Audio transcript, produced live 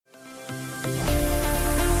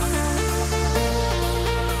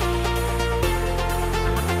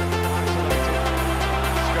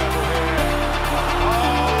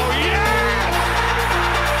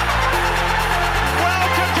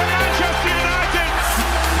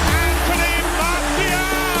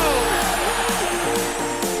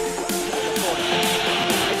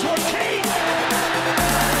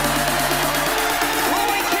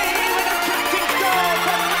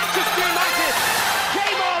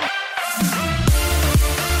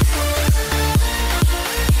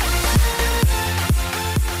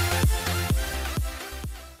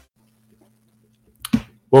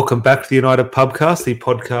Welcome back to the United Pubcast, the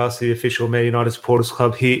podcast, the official Man United Supporters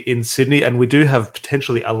Club here in Sydney. And we do have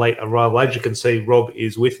potentially a late arrival. As you can see, Rob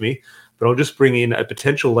is with me, but I'll just bring in a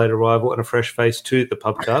potential late arrival and a fresh face to the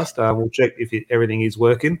Pubcast. We'll check if everything is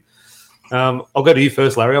working. I'll go to you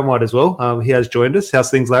first, Larry. I might as well. He has joined us. How's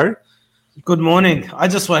things, Larry? Good morning. I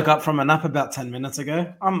just woke up from a nap about 10 minutes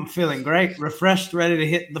ago. I'm feeling great, refreshed, ready to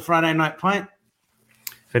hit the Friday night pint.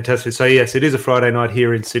 Fantastic. So, yes, it is a Friday night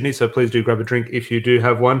here in Sydney, so please do grab a drink if you do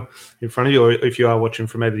have one in front of you, or if you are watching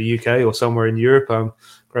from maybe the UK or somewhere in Europe,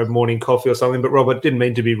 grab morning coffee or something. But, Robert, didn't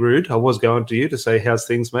mean to be rude. I was going to you to say, how's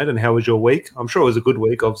things, mate, and how was your week? I'm sure it was a good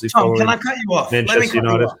week, obviously. Tom, can I cut you off? Manchester Let me cut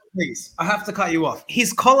United. you off, please. I have to cut you off.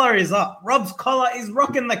 His collar is up. Rob's collar is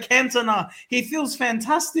rocking the Cantona. He feels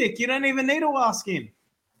fantastic. You don't even need to ask him.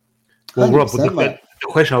 Well, Rob, the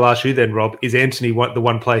question I'll ask you then, Rob, is Anthony the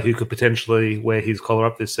one player who could potentially wear his collar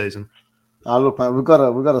up this season? Look, man, we've got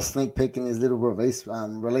a sneak peek in his little release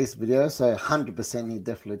video, so 100% he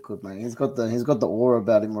definitely could, man. He's got the aura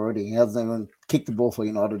about him already. He hasn't even kicked the ball for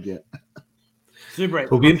United yet. Super.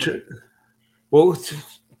 We'll be Well,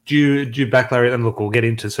 do you back Larry? And look, we'll get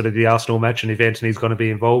into sort of the Arsenal match, and if Anthony's going to be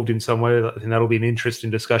involved in some way, I think that'll be an interesting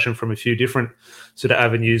discussion from a few different sort of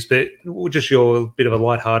avenues. But just your bit of a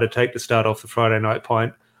light-hearted take to start off the Friday night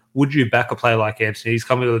pint. Would you back a player like Anthony? He's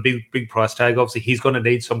coming with a big price tag. Obviously, he's going to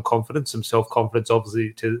need some confidence, some self-confidence,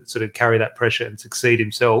 obviously, to sort of carry that pressure and succeed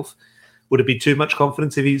himself. Would it be too much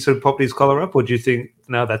confidence if he sort of popped his collar up, or do you think,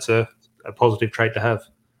 no, that's a positive trait to have?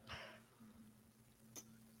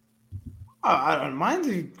 I don't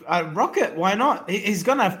mind. Rock it. Why not? He's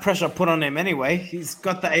going to have pressure put on him anyway. He's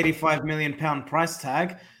got the £85 million price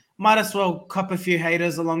tag. Might as well cop a few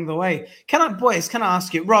haters along the way. Can I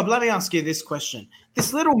ask you, Rob, let me ask you this question.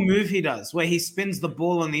 This little move he does where he spins the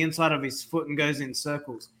ball on the inside of his foot and goes in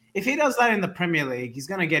circles. If he does that in the Premier League, he's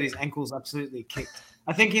going to get his ankles absolutely kicked.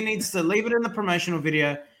 I think he needs to leave it in the promotional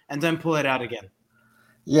video and don't pull it out again.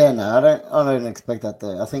 Yeah, no, I don't expect that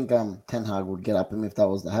there. I think Ten Hag would get up him if that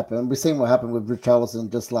was to happen. And we've seen what happened with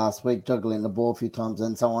Richarlison just last week, juggling the ball a few times,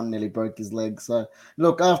 and someone nearly broke his leg. So,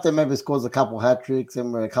 look, after maybe scores a couple hat tricks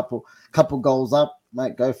and we're a couple goals up,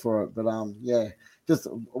 mate, go for it. But yeah, just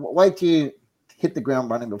wait till you hit the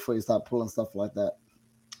ground running before you start pulling stuff like that.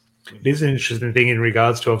 It is an interesting thing in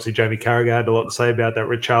regards to, obviously, Jamie Carragher had a lot to say about that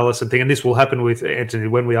Richarlison thing, and this will happen with Anthony.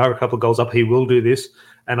 When we are a couple of goals up, he will do this,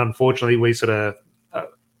 and unfortunately, we sort of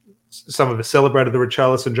some of us celebrated the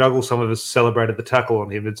Richarlison juggle, some of us celebrated the tackle on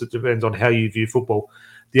him. It depends on how you view football.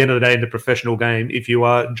 At the end of the day, in the professional game, if you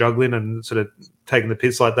are juggling and sort of taking the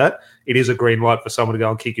piss like that, it is a green light for someone to go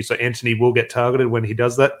and kick you. So Anthony will get targeted when he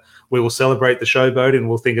does that. We will celebrate the showboat and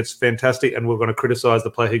we'll think it's fantastic, and we're going to criticise the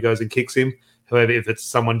player who goes and kicks him. However, if it's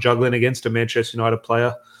someone juggling against a Manchester United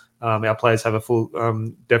player, our players have a full,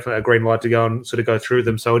 definitely a green light to go and sort of go through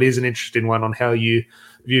them. So it is an interesting one on how you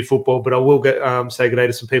view football. But I will say good day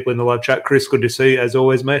to some people in the live chat. Chris, good to see you as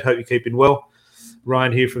always, mate. Hope you're keeping well.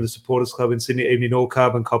 Ryan here from the Supporters Club in Sydney. Evening all,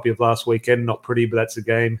 carbon copy of last weekend. Not pretty, but that's a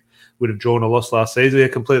game. Would have drawn or lost last season. I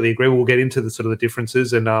completely agree. We'll get into the sort of the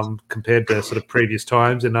differences and compared to sort of previous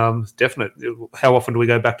times. And definitely, how often do we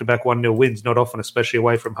go back-to-back 1-0 wins? Not often, especially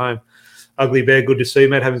away from home. Ugly Bear, good to see you,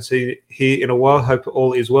 mate. Haven't seen you here in a while. Hope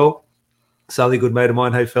all is well. Sully, good mate of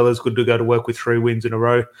mine. Hey, fellas, good to go to work with 3 wins in a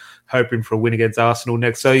row. Hoping for a win against Arsenal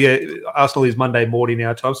next. So, yeah, Arsenal is Monday morning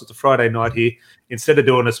our time, so it's a Friday night here. Instead of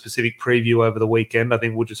doing a specific preview over the weekend, I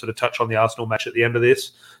think we'll just sort of touch on the Arsenal match at the end of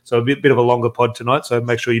this. So a bit of a longer pod tonight, so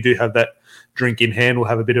make sure you do have that drink in hand. We'll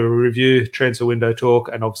have a bit of a review, transfer window talk,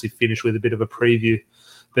 and obviously finish with a bit of a preview.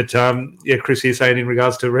 But, yeah, Chris here saying in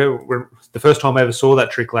regards to the first time I ever saw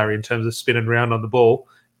that trick, Larry, in terms of spinning around on the ball,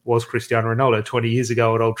 was Cristiano Ronaldo 20 years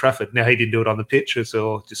ago at Old Trafford. Now, he didn't do it on the pitch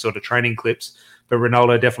or just sort of training clips, but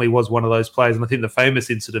Ronaldo definitely was one of those players. And I think the famous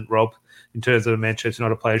incident, Rob, in terms of a Manchester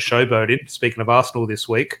United player showboating, speaking of Arsenal this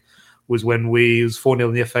week, was when it was 4-0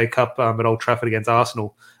 in the FA Cup at Old Trafford against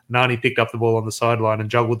Arsenal. Nani picked up the ball on the sideline and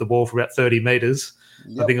juggled the ball for about 30 metres.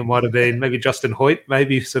 Yep. I think it might have been maybe Justin Hoyt,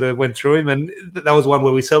 maybe sort of went through him. And that was one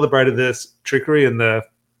where we celebrated the trickery and the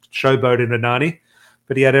showboat in Nani.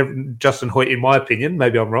 But he had Justin Hoyt, in my opinion,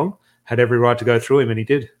 maybe I'm wrong, had every right to go through him, and he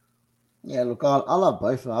did. Yeah, look, I love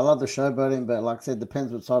both. I love the showboating, but like I said,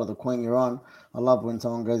 depends what side of the coin you're on. I love when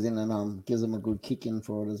someone goes in and gives them a good kick in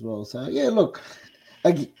for it as well. So, yeah, look,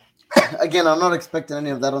 again, I'm not expecting any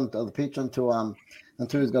of that on the pitch until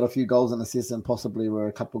he's got a few goals and assists and possibly we're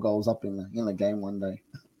a couple goals up in the game one day.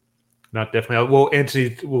 No, definitely. Well,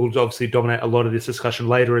 Anthony will obviously dominate a lot of this discussion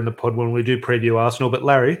later in the pod when we do preview Arsenal. But,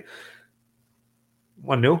 Larry,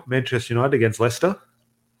 1-0, Manchester United against Leicester.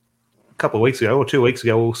 couple of weeks ago or 2 weeks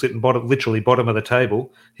ago, we were sitting literally bottom of the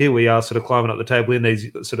table. Here we are sort of climbing up the table in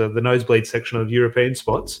these sort of the nosebleed section of European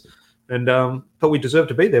spots. And but we deserve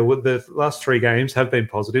to be there. The last 3 games have been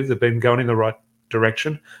positive. They've been going in the right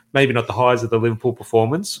direction. Maybe not the highs of the Liverpool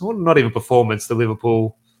performance, or not even performance, the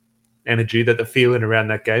Liverpool energy that they're feeling around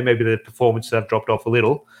that game. Maybe the performances have dropped off a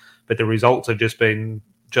little, but the results have just been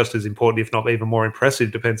just as important, if not even more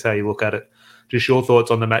impressive. Depends how you look at it. Just your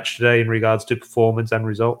thoughts on the match today in regards to performance and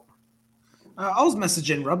result. I was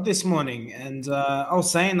messaging Rob this morning, and I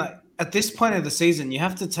was saying that at this point of the season, you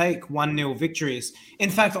have to take 1-0 victories. In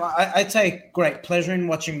fact, I take great pleasure in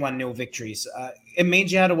watching 1-0 victories. It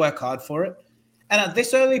means you had to work hard for it. And at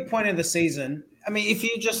this early point of the season, I mean, if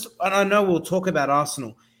you just, and I know we'll talk about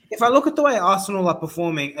Arsenal. If I look at the way Arsenal are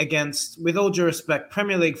performing against, with all due respect,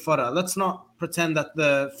 Premier League fodder, let's not pretend that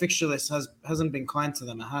the fixture list hasn't been kind to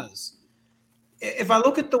them. It has. If I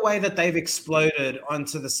look at the way that they've exploded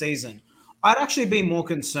onto the season, I'd actually be more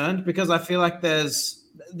concerned, because I feel like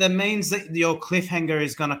that means that your cliffhanger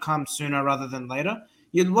is going to come sooner rather than later.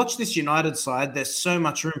 You watch this United side, there's so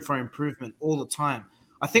much room for improvement all the time.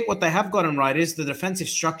 I think what they have gotten right is the defensive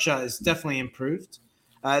structure is definitely improved.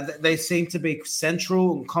 They seem to be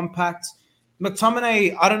central and compact.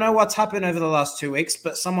 McTominay, I don't know what's happened over the last 2 weeks,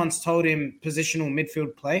 but someone's told him positional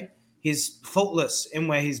midfield play. He's faultless in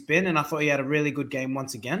where he's been, and I thought he had a really good game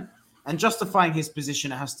once again. And justifying his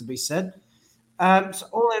position, it has to be said. So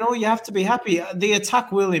all in all, you have to be happy. The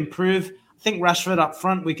attack will improve. I think Rashford up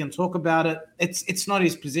front, we can talk about it. It's not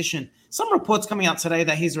his position. Some reports coming out today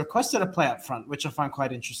that he's requested a play up front, which I find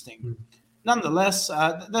quite interesting. Nonetheless,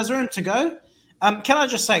 there's room to go. Can I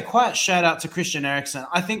just say, quiet shout out to Christian Eriksen.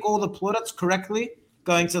 I think all the plaudits correctly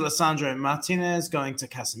going to Lisandro Martinez, going to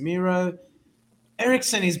Casemiro.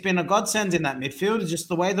 Eriksen has been a godsend in that midfield. Just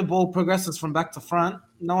the way the ball progresses from back to front,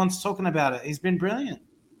 no one's talking about it. He's been brilliant.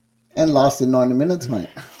 And lasted 90 minutes, mate.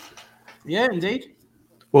 Yeah, indeed.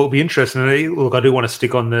 Well, it'll be interesting. Look, I do want to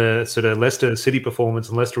stick on the sort of Leicester City performance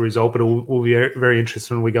and Leicester result, but it will be very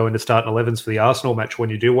interesting when we go into starting 11s for the Arsenal match, when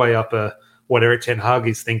you do weigh up what Erik ten Hag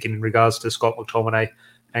is thinking in regards to Scott McTominay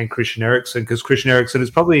and Christian Eriksen, because Christian Eriksen is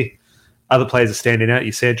probably, other players are standing out.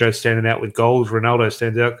 Your Sancho's standing out with goals. Ronaldo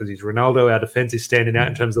stands out because he's Ronaldo. Our defence is standing out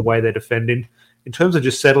in terms of the way they're defending. In terms of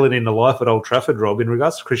just settling into life at Old Trafford, Rob, in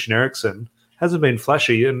regards to Christian Eriksen, hasn't been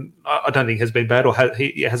flashy, and I don't think has been bad, or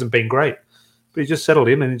he hasn't been great. But he just settled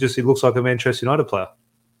in, and he looks like a Manchester United player.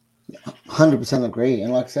 100% agree.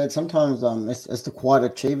 And like I said, sometimes it's the quiet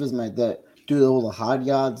achievers, mate, that do all the hard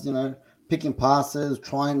yards, picking passes,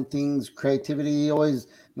 trying things, creativity. He always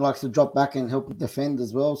likes to drop back and help defend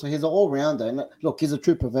as well. So he's an all-rounder. And look, he's a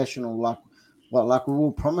true professional, like we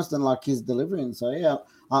were promised, and like he's delivering. So, yeah,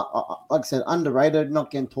 like I said, underrated,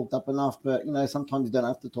 not getting talked up enough. But, sometimes you don't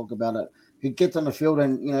have to talk about it. He gets on the field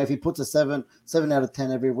and, if he puts a 7 out of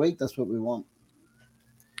 10 every week, that's what we want.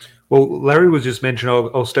 Well, Larry was just mentioning,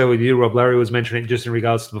 I'll stay with you, Rob. Larry was mentioning just in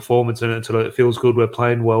regards to performance, and it feels good, we're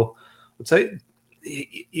playing well. I'd say,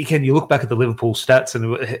 you look back at the Liverpool stats,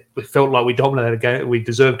 and it felt like we dominated a game. We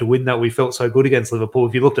deserved to win that. We felt so good against Liverpool.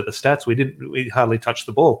 If you looked at the stats, we hardly touched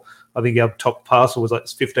the ball. I think our top passer was like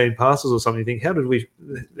 15 passes or something. You think,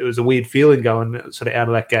 it was a weird feeling going sort of out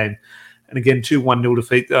of that game. And again, 2-1-0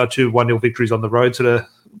 defeat, 2-1-0 victories on the road, sort of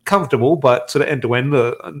comfortable, but sort of end-to-end,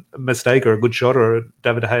 a mistake or a good shot, or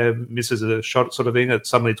David De Gea misses a shot sort of thing,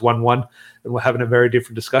 suddenly it's 1-1, and we're having a very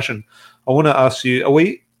different discussion. I want to ask you, are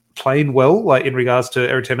we playing well, like in regards to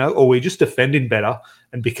Erik ten Hag, or are we just defending better?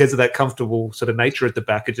 And because of that comfortable sort of nature at the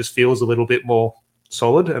back, it just feels a little bit more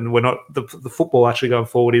solid, and we're not, the football actually going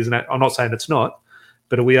forward isn't, I'm not saying it's not,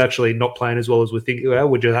 but are we actually not playing as well as we think we are?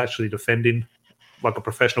 We're just actually defending like a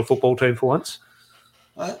professional football team for once?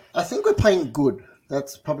 I think we're playing good.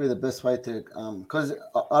 That's probably the best way to, because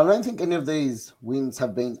I don't think any of these wins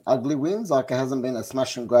have been ugly wins. Like, it hasn't been a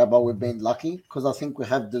smash and grab, or we've been lucky, because I think we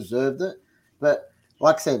have deserved it. But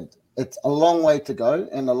like I said, it's a long way to go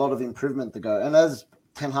and a lot of improvement to go. And as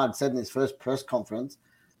Ten Hag said in his first press conference,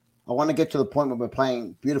 I want to get to the point where we're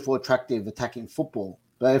playing beautiful, attractive, attacking football.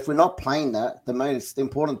 But if we're not playing that, the most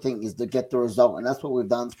important thing is to get the result. And that's what we've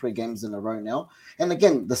done 3 games in a row now. And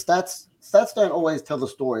again, the stats don't always tell the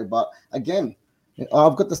story. But again,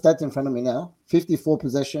 I've got the stats in front of me now.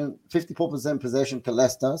 54% possession to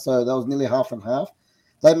Leicester. So that was nearly half and half.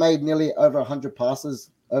 They made nearly over 100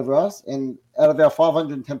 passes over us. And out of our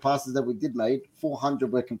 510 passes that we did make,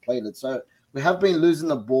 400 were completed. So we have been losing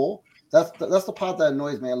the ball. That's the part that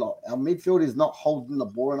annoys me a lot. Our midfield is not holding the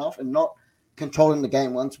ball enough and not controlling the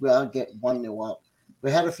game once we are get 1-0 up.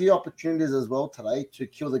 We had a few opportunities as well today to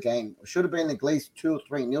kill the game. It should have been at least 2 or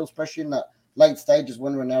 3-0, especially in the late stages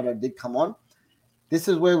when Ronaldo did come on. this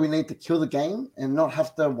is where we need to kill the game and not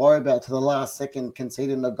have to worry about to the last second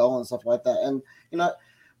conceding a goal and stuff like that. And,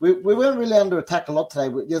 we weren't really under attack a lot today.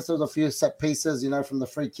 Yes, there was a few set pieces, from the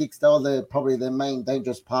free kicks. They were probably their main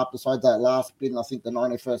dangerous part besides that last bit, and I think the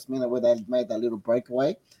 91st minute where they made that little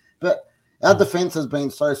breakaway. But our defense has been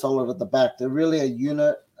so solid at the back. They're really a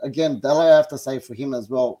unit. Again, Dele, I have to say for him as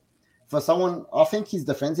well. For someone, I think his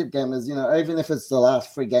defensive game is, even if it's the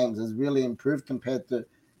last 3 games, has really improved compared to.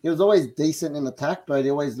 He was always decent in attack, but he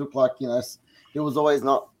always looked like, he was always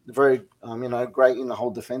not very, great in the whole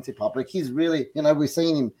defensive part. But he's really, we've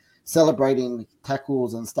seen him celebrating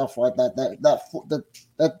tackles and stuff like that.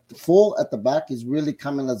 That 4 at the back is really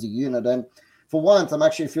coming as a unit. And for once, I'm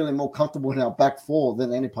actually feeling more comfortable in our back 4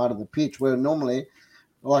 than any part of the pitch, where normally,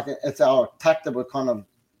 like, it's our attack that we're kind of,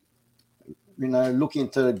 looking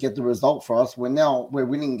to get the result for us. We're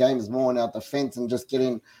winning games more in our defense and just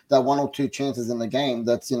getting that 1 or 2 chances in the game.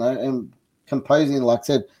 That's, and composing, like I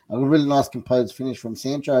said, a really nice composed finish from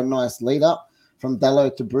Sancho, a nice lead up from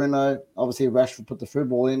Dalot to Bruno. Obviously, Rashford put the through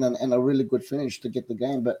ball in and a really good finish to get the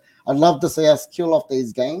game. But I'd love to see us kill off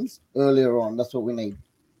these games earlier on. That's what we need.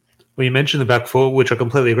 Well, you mentioned the back 4, which I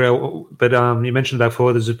completely agree. But you mentioned the back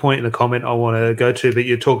 4. There's a point in the comment I want to go to, but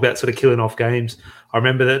you talk about sort of killing off games. I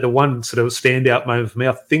remember that the one sort of standout moment for me,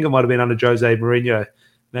 I think it might have been under Jose Mourinho,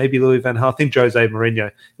 maybe Louis van Gaal. I think Jose Mourinho.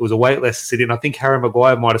 It was away at Leicester City, and I think Harry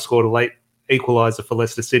Maguire might have scored a late equaliser for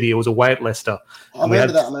Leicester City. It was away at Leicester. I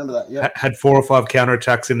remember that. Yeah, had 4 or 5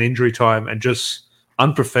 counterattacks in injury time, and just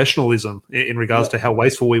unprofessionalism in regards to how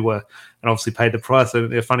wasteful we were, and obviously paid the price.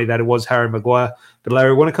 And funny that it was Harry Maguire. But Larry,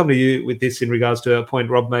 I want to come to you with this in regards to a point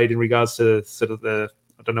Rob made in regards to sort of the,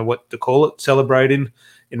 I don't know what to call it, celebrating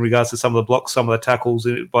in regards to some of the blocks, some of the tackles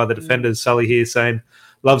by the defenders. Sully here saying,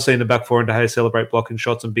 love seeing the back 4 and De Gea celebrate blocking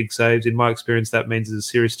shots and big saves. In my experience, that means there's a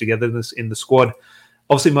serious togetherness in the squad.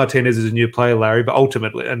 Obviously, Martinez is a new player, Larry, but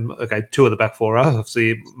ultimately, and okay, 2 of the back 4 are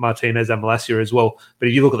obviously Martinez and Malacia as well. But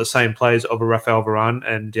if you look at the same players of Rafael Varane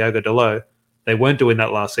and Diogo Dalot, they weren't doing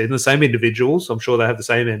that last season. The same individuals, I'm sure they have the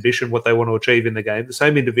same ambition, what they want to achieve in the game. The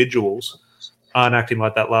same individuals aren't acting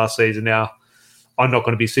like that last season. Now, I'm not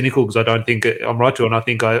going to be cynical because I don't think I'm right to, and I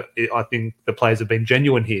think the players have been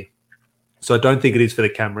genuine here. So I don't think it is for the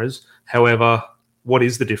cameras. However, what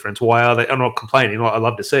is the difference? Why are they? I'm not complaining. I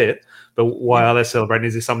love to see it. But why are they celebrating?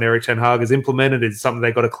 Is this something Erik ten Hag has implemented? Is it something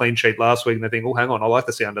they got a clean sheet last week and they think, oh, hang on, I like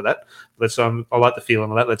the sound of that. I like the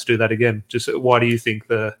feeling of that. Let's do that again. Just why do you think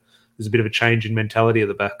there's a bit of a change in mentality at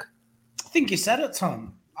the back? I think you said it,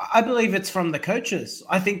 Tom. I believe it's from the coaches.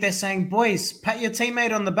 I think they're saying, boys, pat your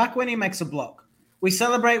teammate on the back when he makes a block. We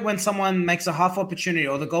celebrate when someone makes a half opportunity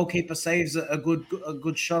or the goalkeeper saves a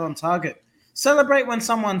good shot on target. Celebrate when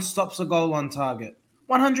someone stops a goal on target.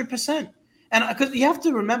 100%. And because you have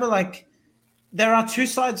to remember, like, there are 2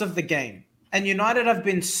 sides of the game, and United have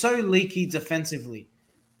been so leaky defensively.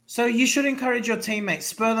 So you should encourage your teammates,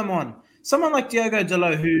 spur them on. Someone like Diogo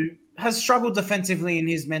Dalot, who has struggled defensively in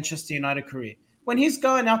his Manchester United career, when he's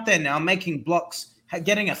going out there now, making blocks,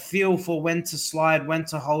 getting a feel for when to slide, when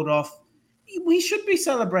to hold off, we should be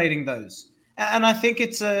celebrating those. And I think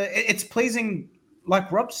it's pleasing,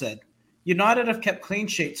 like Rob said. United have kept clean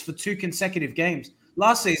sheets for 2 consecutive games.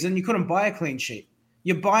 Last season, you couldn't buy a clean sheet.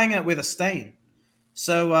 You're buying it with a stain.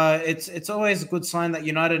 So it's always a good sign that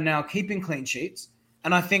United are now keeping clean sheets.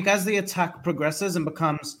 And I think as the attack progresses and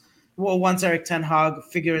becomes, well, once Erik ten Hag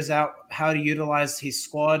figures out how to utilize his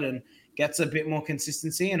squad and gets a bit more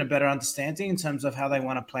consistency and a better understanding in terms of how they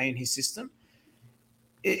want to play in his system,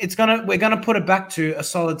 we're gonna put it back to a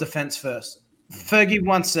solid defense first. Fergie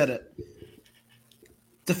once said it.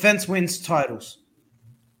 Defense wins titles.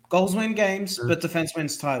 Goals win games, but defense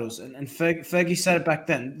wins titles. And Fergie said it back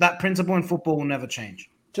then. That principle in football will never change.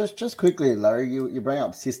 Just quickly, Larry, you bring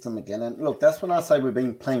up system again. And look, that's when I say we've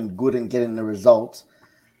been playing good and getting the results.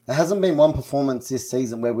 There hasn't been one performance this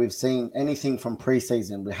season where we've seen anything from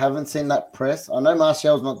preseason. We haven't seen that press. I know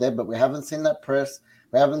Martial's not there, but we haven't seen that press.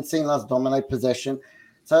 We haven't seen us dominate possession.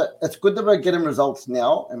 So it's good that we're getting results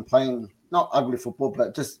now and playing not ugly football,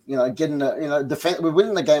 but just, getting defense. We're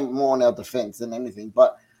winning the game more on our defense than anything.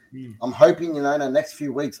 But I'm hoping, in the next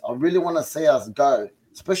few weeks, I really want to see us go,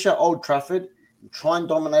 especially at Old Trafford, and try and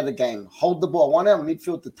dominate a game. Hold the ball. I want our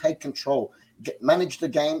midfield to take control, manage the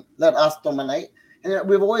game, let us dominate. And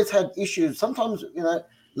we've always had issues. Sometimes,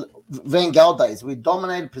 Van Gaal days, we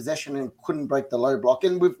dominated possession and couldn't break the low block.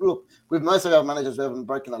 And with most of our managers, we haven't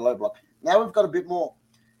broken a low block. Now we've got a bit more.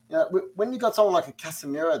 When you got someone like a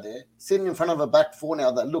Casemiro there, sitting in front of a back 4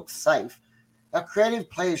 now that looks safe, our creative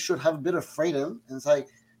players should have a bit of freedom and say,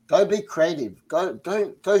 go be creative. Go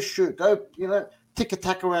shoot. Go, tick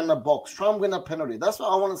attack around the box. Try and win a penalty. That's what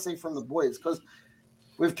I want to see from the boys, because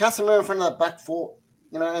with Casemiro in front of that back four,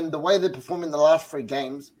 and the way they perform in the last 3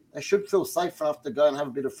 games, they should feel safe enough to go and have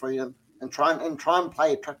a bit of freedom and try and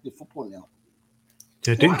play attractive football now.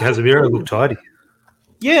 Yeah, didn't Casemiro look tidy?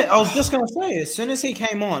 Yeah, I was just going to say, as soon as he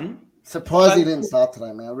came on, surprised he didn't start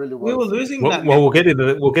today, man. I really was. We were losing well, that. Well, we'll get into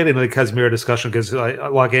the Casemiro discussion because,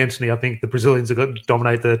 like Anthony, I think the Brazilians are going to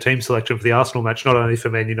dominate the team selection for the Arsenal match, not only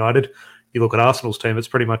for Man United. You look at Arsenal's team; it's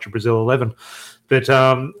pretty much a Brazil 11. But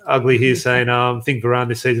Ugly here saying, I think Varane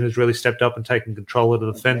this season has really stepped up and taken control of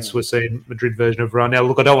the defence. Okay. We're seeing Madrid version of Varane. Now,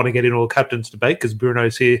 look, I don't want to get into a captain's debate because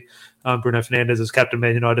Bruno's here. Bruno Fernandes is captain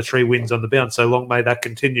Man United, 3 wins on the bounce. So long may that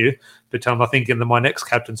continue. But I think in my next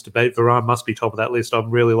captain's debate, Varane must be top of that list. I'm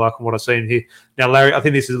really liking what I've seen here. Now, Larry, I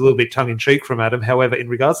think this is a little bit tongue-in-cheek from Adam. However, in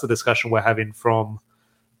regards to the discussion we're having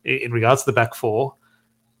in regards to the back four,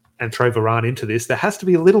 and throw Varane into this, there has to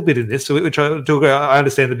be a little bit in this, which I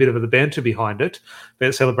understand the bit of the banter behind it.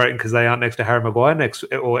 They're celebrating because they aren't next to Harry Maguire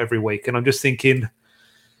every week. And I'm just thinking,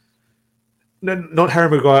 not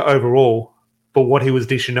Harry Maguire overall, but what he was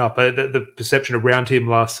dishing up, the perception around him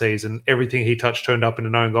last season, everything he touched turned up in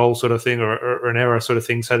an own goal sort of thing or an error sort of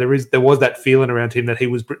thing. So there was that feeling around him that he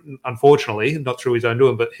was, unfortunately, not through his own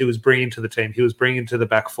doing, but he was bringing to the team. He was bringing to the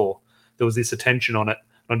back four. There was this attention on it.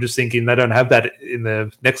 I'm just thinking they don't have that in the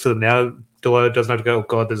next to them now. Delors doesn't have to go, oh,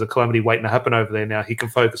 God, there's a calamity waiting to happen over there now. He can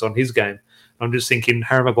focus on his game. I'm just thinking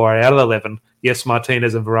Harry Maguire out of 11. Yes,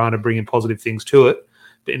 Martinez and Varane are bringing positive things to it.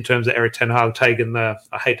 But in terms of Erik ten Hag taking I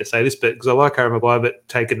hate to say this, but because I like Harry Maguire, but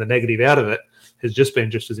taking the negative out of it has just been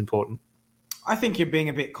just as important. I think you're being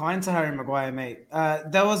a bit kind to Harry Maguire, mate.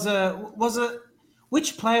 There was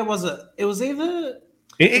which player was it? It was either...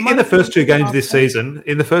 In the first 2 games this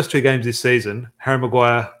season, Harry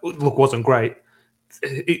Maguire wasn't great.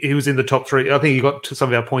 He was in the top 3. I think he got to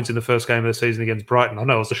some of our points in the first game of the season against Brighton. I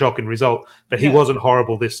know it was a shocking result, but he wasn't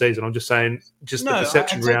horrible this season. I'm just saying, the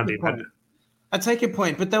perception around him. I take your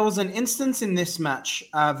point, but there was an instance in this match.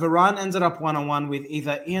 Varane ended up 1-on-1 with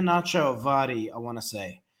either Iheanacho or Vardy, I want to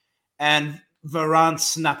say, and Varane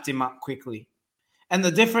snapped him up quickly. And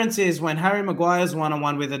the difference is when Harry Maguire's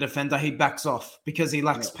 1-on-1 with a defender, he backs off because he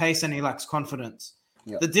lacks pace and he lacks confidence.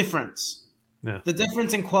 The difference. The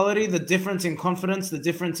difference in quality, the difference in confidence, the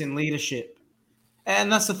difference in leadership. And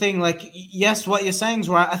that's the thing. Like, yes, what you're saying is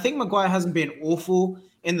right. I think Maguire hasn't been awful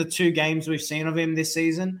in the 2 games we've seen of him this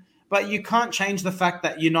season. But you can't change the fact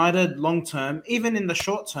that United long-term, even in the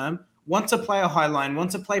short term, want to play a high line,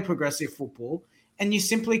 want to play progressive football. And you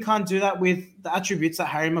simply can't do that with the attributes that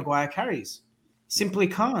Harry Maguire carries. Simply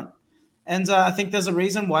can't. And I think there's a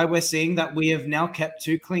reason why we're seeing that we have now kept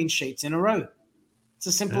 2 clean sheets in a row. It's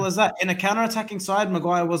as simple as that. In a counter-attacking side,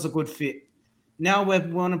 Maguire was a good fit. Now we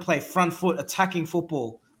want to play front foot, attacking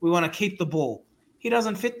football. We want to keep the ball. He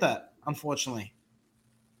doesn't fit that, unfortunately.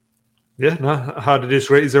 Yeah, no, hard to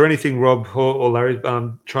disagree. Is there anything, Rob or Larry,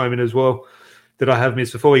 chime in as well, that I have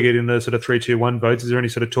missed before we get in the sort of 3-2-1 votes? Is there any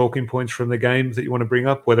sort of talking points from the game that you want to bring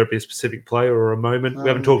up, whether it be a specific player or a moment? We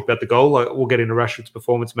haven't talked about the goal. We'll get into Rashford's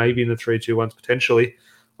performance maybe in the 3-2-1s potentially.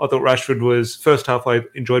 I thought Rashford was, first half I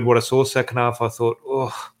enjoyed what I saw. Second half I thought,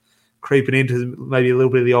 creeping into maybe a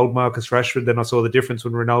little bit of the old Marcus Rashford. Then I saw the difference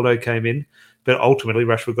when Ronaldo came in. But ultimately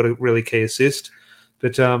Rashford got a really key assist.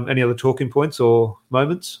 But any other talking points or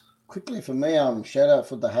moments? Quickly for me, shout out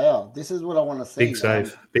for De Gea. This is what I want to see. Big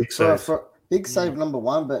save. Big save. Big save, number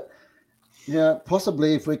 1. But,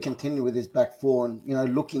 possibly if we continue with this back four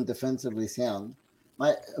and, looking defensively sound,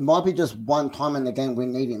 it might be just one time in the game we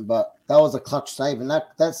need him, but that was a clutch save. And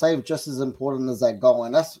that save just as important as that goal.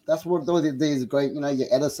 And that's what these great, your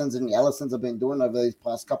Edisons and your Allisons have been doing over these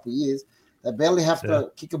past couple of years. They barely have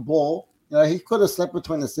to kick a ball. He could have slept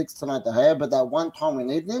between the 6 tonight, De Gea, but that one time we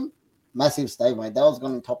need him, massive save, mate. That was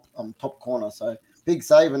going top corner. So big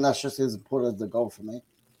save, and that's just as important as the goal for me.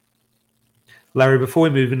 Larry, before we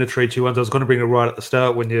move into 3-2-1s, I was going to bring it right at the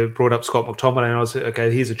start when you brought up Scott McTominay, and I was okay,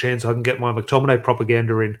 here's a chance I can get my McTominay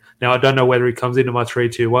propaganda in. Now, I don't know whether he comes into my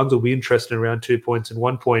 3-2-1s. Will be interested in around 2 points and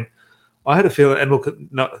 1 point. I had a feeling, and look,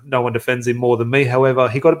 no one defends him more than me. However,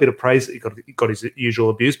 he got a bit of praise. He got his usual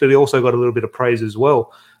abuse, but he also got a little bit of praise as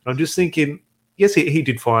well. And I'm just thinking, yes, he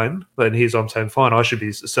did fine. And I'm saying fine. I should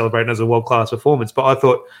be celebrating as a world-class performance. But I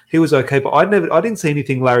thought he was okay. But I didn't see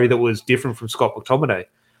anything, Larry, that was different from Scott McTominay.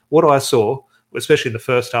 What I saw, especially in the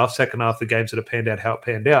first half, second half, the game sort of panned out how it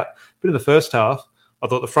panned out. But in the first half, I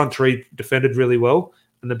thought the front 3 defended really well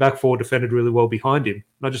and the back 4 defended really well behind him.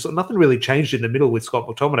 And I just thought nothing really changed in the middle with Scott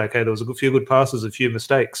McTominay. Okay, there was a few good passes, a few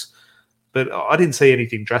mistakes. But I didn't see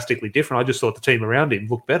anything drastically different. I just thought the team around him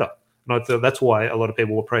looked better. And I thought that's why a lot of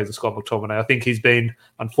people were praising Scott McTominay. I think he's been,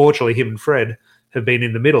 unfortunately, him and Fred have been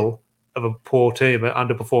in the middle of a poor team, an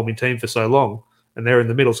underperforming team for so long. and they're in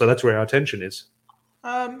the middle. So that's where our attention is.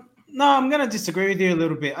 No, I'm going to disagree with you a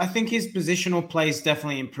little bit. I think his positional plays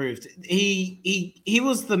definitely improved. He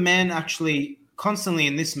was the man actually constantly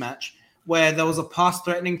in this match where there was a pass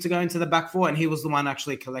threatening to go into the back four, and he was the one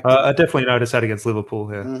actually collecting. I definitely noticed that against Liverpool.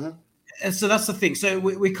 Yeah. Mm-hmm. And so that's the thing. So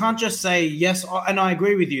we can't just say yes, and I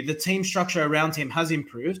agree with you. The team structure around him has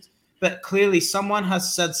improved, but clearly someone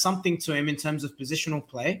has said something to him in terms of positional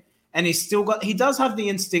play, and he does have the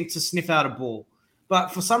instinct to sniff out a ball, but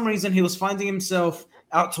for some reason he was finding himself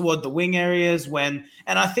out toward the wing areas and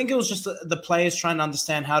I think it was just the players trying to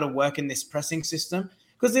understand how to work in this pressing system,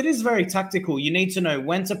 because it is very tactical. You need to know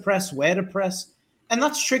when to press, where to press, and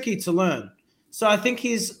that's tricky to learn. So I think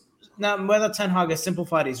now whether Ten Hag has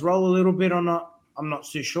simplified his role a little bit or not, I'm not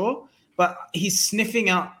too sure, but he's sniffing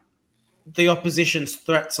out the opposition's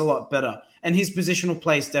threats a lot better, and his positional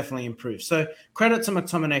plays definitely improved. So credit to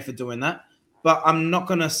McTominay for doing that, but I'm not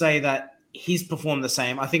going to say that he's performed the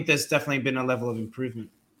same. I think there's definitely been a level of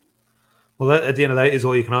improvement. Well, that, at the end of the day, is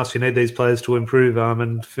all you can ask. You need these players to improve,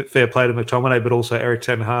 and fair play to McTominay, but also Erik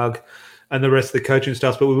ten Hag and the rest of the coaching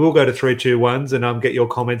staff. But we will go to 3-2-1s and get your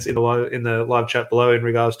comments in the live chat below in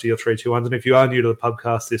regards to your 3-2-1s. And if you are new to the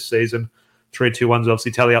pubcast this season, 3-2-1s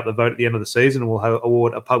obviously tally up the vote at the end of the season, and we'll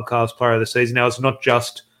award a pubcast player of the season. Now, it's not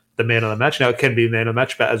just the man of the match. Now, it can be man of the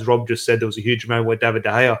match, but as Rob just said, there was a huge moment where David De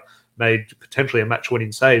Gea made potentially a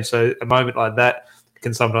match-winning save. So a moment like that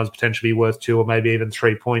can sometimes potentially be worth 2 or maybe even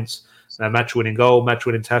 3 points. Match-winning goal,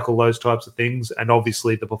 match-winning tackle, those types of things, and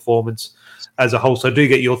obviously the performance as a whole. So do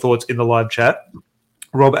get your thoughts in the live chat.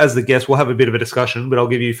 Rob, as the guest, we'll have a bit of a discussion, but I'll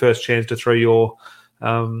give you first chance to throw your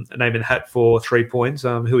name in the hat for 3 points. Who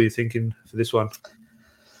are you thinking for this one?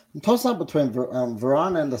 Toss up between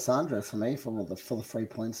Varane and Lissandra for me for the 3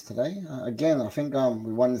 points today. Again, I think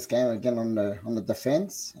we won this game again on the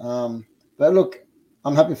defense. But look,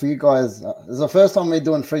 I'm happy for you guys. It's the first time we're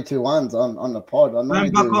doing 3-2-1s on the pod. Don't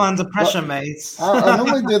buckle under pressure, mates. I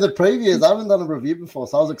normally do the previews. I haven't done a review before,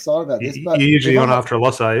 so I was excited about this. But you're usually on after a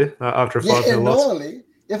loss, are you? After a 5-0 loss? Normally,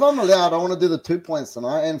 if I'm allowed, I want to do the 2 points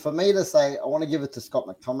tonight. And for me to say, I want to give it to Scott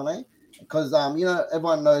McTominay. Because,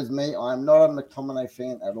 everyone knows me. I'm not a McTominay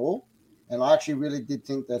fan at all. And I actually really did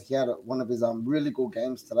think that he had one of his really good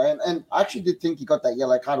games today. And I actually did think he got that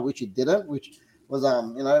yellow card, which he didn't, which was,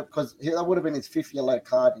 because that would have been his 5th yellow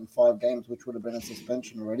card in 5 games, which would have been a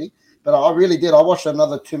suspension already. But I really did. I watched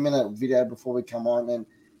another 2-minute video before we come on. And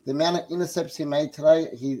the amount of intercepts he made today,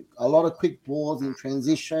 a lot of quick balls in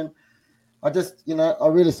transition. I just, I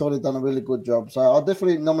really thought he'd done a really good job. So I'll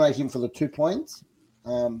definitely nominate him for the 2 points.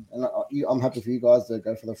 And I'm happy for you guys to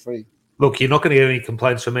go for the 3. Look, you're not going to get any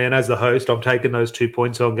complaints from me. And as the host, I'm taking those 2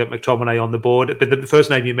 points. So I'll get McTominay on the board. But the first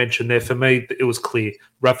name you mentioned there, for me, it was clear.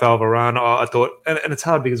 Rafael Varane, I thought, and it's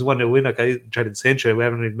hard because 1-0 win, okay, Jadon Sancho, we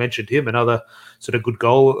haven't even mentioned him, another sort of good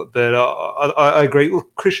goal. But I agree.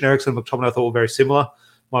 Look, Christian Eriksen and McTominay I thought were very similar.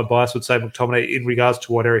 My bias would say McTominay in regards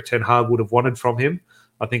to what Erik ten Hag would have wanted from him.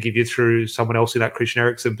 I think if you threw someone else in that Christian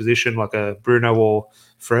Eriksen position, like a Bruno or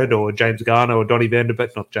Fred or James Garner or Donny van de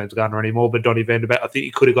Beek, not James Garner anymore, but Donny van de Beek, I think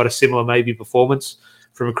you could have got a similar maybe performance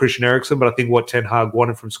from a Christian Eriksen. But I think what Ten Hag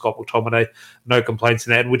wanted from Scott McTominay, no complaints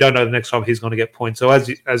in that. And we don't know the next time he's going to get points. So as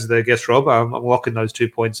the guest, Rob, I'm locking those 2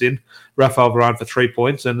 points in. Rafael Varane for 3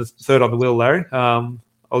 points. And the third on the wheel, Larry,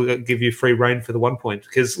 I'll give you free reign for the 1 point.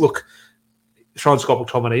 Because, look, throwing Scott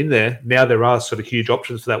McTominay in there, now there are sort of huge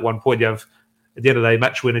options for that 1 point. You have, at the end of the day,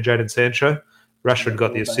 match winner Jadon Sancho. Rashford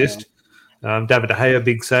got the assist. David De Gea,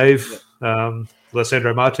 big save.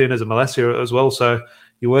 Lissandro Martinez and Malacia as well. So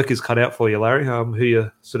your work is cut out for you, Larry. Who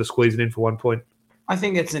you sort of squeezing in for 1 point? I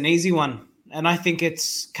think it's an easy one. And I think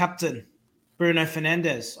it's captain Bruno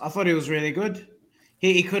Fernandes. I thought he was really good.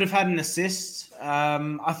 He could have had an assist.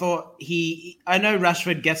 I thought I know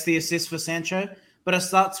Rashford gets the assist for Sancho, but it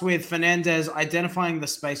starts with Fernandes identifying the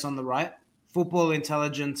space on the right, football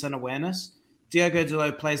intelligence and awareness. Diogo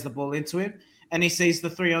Dalot plays the ball into him, and he sees the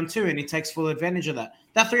 3-on-2, and he takes full advantage of that.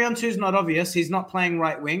 That 3-on-2 is not obvious. He's not playing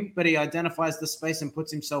right wing, but he identifies the space and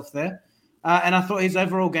puts himself there. And I thought his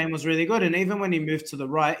overall game was really good. And even when he moved to the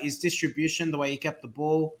right, his distribution, the way he kept the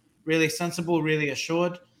ball, really sensible, really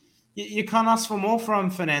assured. You can't ask for more from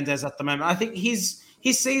Fernandes at the moment. I think his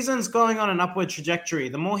season's going on an upward trajectory.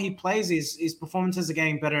 The more he plays, his performances are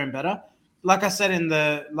getting better and better. Like I said in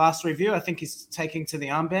the last review, I think he's taking to the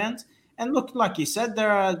armband. And look, like you said,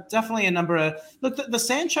 there are definitely a number of... Look, the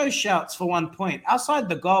Sancho shouts for 1 point. Outside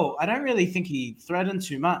the goal, I don't really think he threatened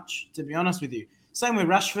too much, to be honest with you. Same with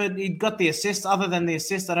Rashford. He got the assist. Other than the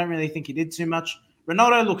assist, I don't really think he did too much.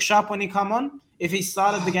 Ronaldo looked sharp when he come on. If he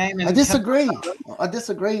started the game, and I disagree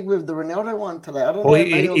with the Ronaldo one today. I don't know.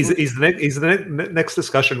 He's the next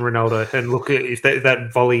discussion, Ronaldo. And look, if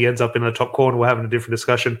that volley ends up in the top corner, we're having a different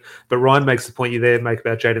discussion. But Ryan makes the point you there make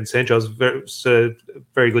about Jadon Sancho. It was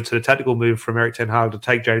very good sort of tactical move from Erik ten Hag to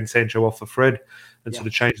take Jadon Sancho off for Fred and sort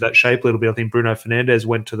of change that shape a little bit. I think Bruno Fernandes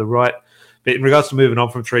went to the right. But in regards to moving on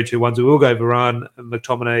from 3-2-1s, we will go Varane and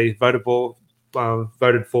McTominay voted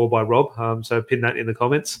for by Rob, so pin that in the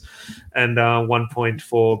comments, and 1 point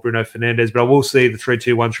for Bruno Fernandes. But I will see the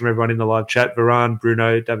 3-2-1s from everyone in the live chat. Varane,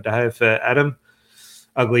 Bruno, David De Gea for Adam.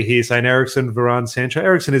 Ugly here saying Eriksen, Varane, Sancho.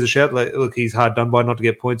 Eriksen is a shout. Look, he's hard done by not to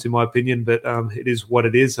get points in my opinion, but it is what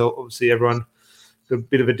it is. So obviously everyone got a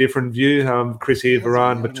bit of a different view. Chris here,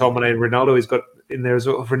 Varane, McTominay, and Ronaldo. He's got in there as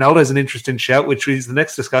well. Ronaldo's an interesting shout, which is the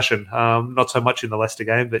next discussion. Not so much in the Leicester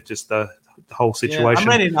game, but just the whole situation. I'm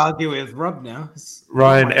ready to argue with Rob now.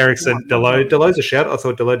 Ryan, Eriksen, Dalot. Dalot's a shout. I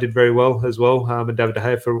thought Dalot did very well as well. And David De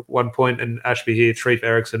Gea for 1 point, and Ashby here, Treef,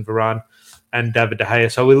 Eriksen, Varane, and David De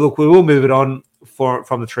Gea. So we will move it on from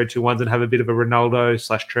the 3-2-1s and have a bit of a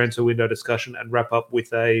Ronaldo/transfer window discussion and wrap up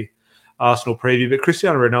with a Arsenal preview. But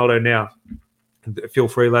Cristiano Ronaldo now. Feel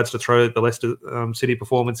free, lads, to throw the Leicester City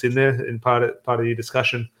performance in there in part of your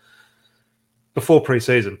discussion. Before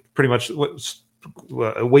pre-season, pretty much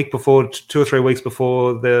a week before, 2 or 3 weeks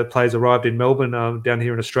before the players arrived in Melbourne, down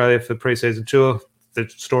here in Australia for pre-season tour, the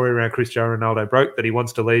story around Cristiano Ronaldo broke that he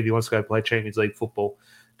wants to leave. He wants to go play Champions League football.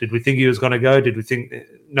 Did we think he was going to go? Did we think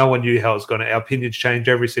no one knew how it was going to? Our opinions change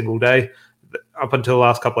every single day up until the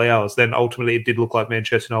last couple of hours. Then ultimately it did look like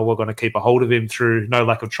Manchester United were going to keep a hold of him through no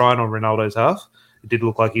lack of trying on Ronaldo's half. It did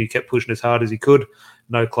look like he kept pushing as hard as he could.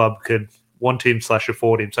 No club could want him /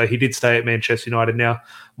 afford him. So he did stay at Manchester United. Now,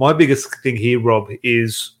 my biggest thing here, Rob,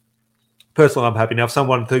 is personally I'm happy. Now, if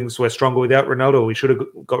someone thinks we're stronger without Ronaldo, we should have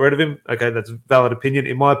got rid of him. Okay, that's a valid opinion.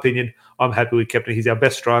 In my opinion, I'm happy we kept him. He's our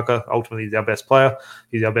best striker. Ultimately, he's our best player.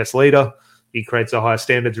 He's our best leader. He creates the highest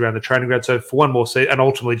standards around the training ground. So for one more season, and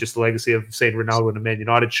ultimately just the legacy of seeing Ronaldo in a Man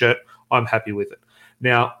United shirt, I'm happy with it.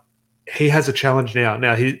 Now, he has a challenge now.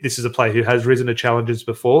 Now, this is a player who has risen to challenges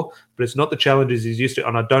before, but it's not the challenges he's used to.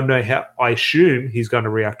 And I don't know how. I assume he's going to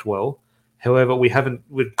react well. However,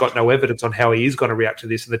 we've got no evidence on how he is going to react to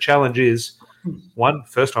this. And the challenge is, one,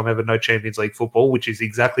 first time ever no Champions League football, which is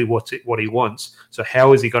exactly what he wants. So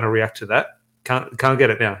how is he going to react to that? Can't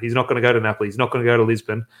get it now. He's not going to go to Napoli. He's not going to go to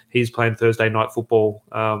Lisbon. He's playing Thursday night football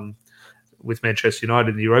with Manchester United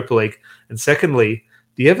in the Europa League. And secondly,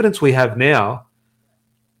 the evidence we have now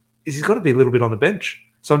is he's got to be a little bit on the bench.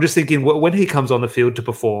 So I'm just thinking, when he comes on the field to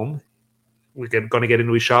perform, we're going to get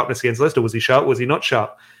into his sharpness against Leicester. Was he sharp? Was he not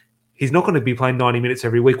sharp? He's not going to be playing 90 minutes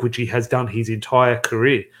every week, which he has done his entire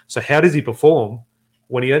career. So how does he perform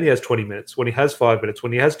when he only has 20 minutes, when he has 5 minutes,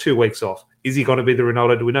 when he has 2 weeks off? Is he going to be the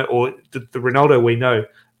Ronaldo do we know? Or the Ronaldo we know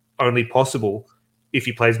only possible if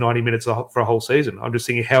he plays 90 minutes for a whole season? I'm just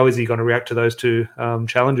thinking, how is he going to react to those two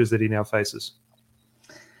challenges that he now faces?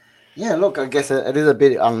 Yeah, look, I guess it is a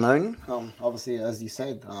bit unknown. Obviously, as you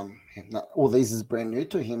said, all these is brand new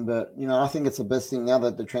to him. But, I think it's the best thing now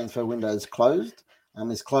that the transfer window is closed.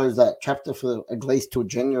 It's closed that chapter for at least till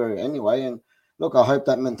January anyway. And look, I hope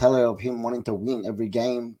that mentality of him wanting to win every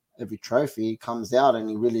game, every trophy comes out and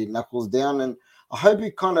he really knuckles down. And I hope he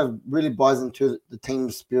kind of really buys into the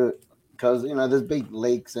team's spirit because, there's big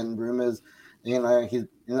leaks and rumors. He's,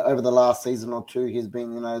 over the last season or two, he's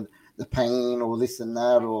been, the pain or this and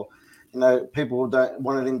that, or, people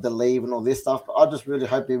wanted him to leave and all this stuff. But I just really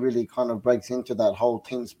hope he really kind of breaks into that whole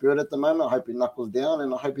team spirit at the moment. I hope he knuckles down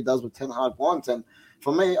and I hope he does what Ten Hag wants. And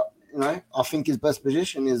for me, I think his best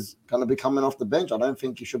position is going to be coming off the bench. I don't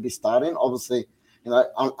think he should be starting. Obviously,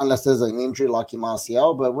 unless there's an injury like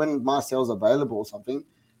Martial. But when Martial's available or something,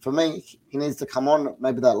 for me, he needs to come on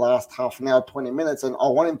maybe that last half an hour, 20 minutes. And I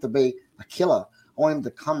want him to be a killer. I want him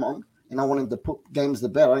to come on and I want him to put games to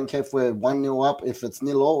bed. I don't care if we're 1-0 up, if it's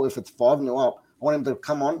 0-0, if it's 5-0 up. I want him to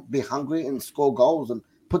come on, be hungry and score goals and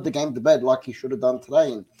put the game to bed like he should have done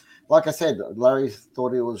today. And like I said, Larry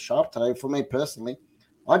thought he was sharp today. For me personally,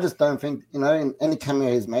 I just don't think, in any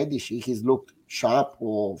cameo he's made this year, he's looked sharp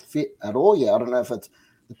or fit at all yet. I don't know if it's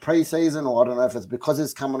the preseason or I don't know if it's because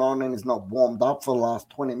he's coming on and he's not warmed up for the last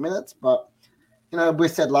 20 minutes. But, we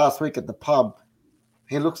said last week at the pub,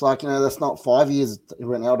 he looks like, that's not 5 years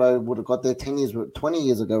Ronaldo would have got there, 10 years, 20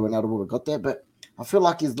 years ago Ronaldo would have got there. But I feel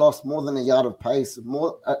like he's lost more than a yard of pace,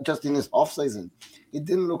 more just in this offseason. It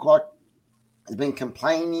didn't look like he's been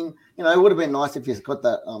complaining. It would have been nice if he's got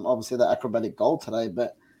that, obviously, that acrobatic goal today.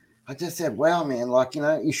 But I just said, wow, man,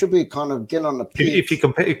 you should be kind of getting on the pitch. If you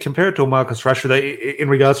compare it to Marcus Rashford, in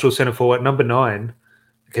regards to a centre forward, number 9,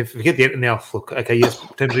 Okay, forget the now. Look, okay, yes,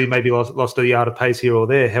 potentially maybe lost a yard of pace here or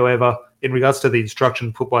there. However, in regards to the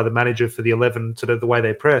instruction put by the manager for the 11, sort of the way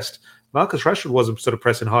they pressed, Marcus Rashford wasn't sort of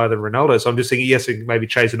pressing higher than Ronaldo. So I'm just thinking, yes, maybe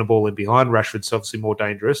chasing the ball in behind Rashford's obviously more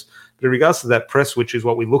dangerous. But in regards to that press, which is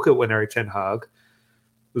what we look at when Erik ten Hag,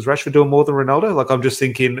 was Rashford doing more than Ronaldo? Like, I'm just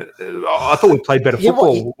thinking, I thought we played better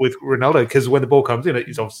football with Ronaldo because when the ball comes in,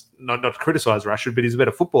 he's obviously not to criticise Rashford, but he's a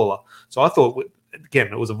better footballer. So I thought, again,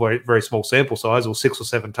 it was a very, very small sample size, or 6 or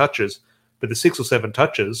 7 touches. But the 6 or 7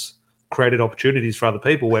 touches created opportunities for other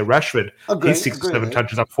people where Rashford, his 6 or 7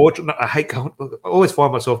 touches, unfortunately, I always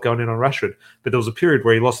find myself going in on Rashford, but there was a period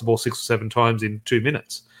where he lost the ball 6 or 7 times in 2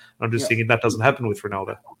 minutes. I'm just thinking that doesn't happen with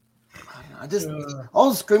Ronaldo. I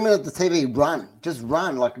was screaming at the TV, just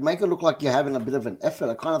run, like make it look like you're having a bit of an effort.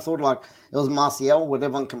 I kind of thought like it was Martial, what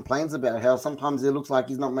everyone complains about, how sometimes it looks like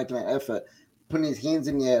he's not making an effort, putting his hands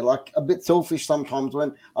in the air, like a bit selfish sometimes.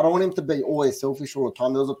 When I don't want him to be always selfish all the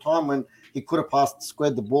time. There was a time when he could have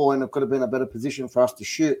squared the ball and it could have been a better position for us to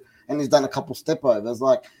shoot, and he's done a couple step overs.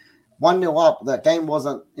 Like 1-0 up, that game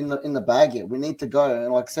wasn't in the bag yet. We need to go,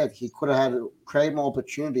 and like I said, he could have had create more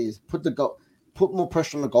opportunities, put more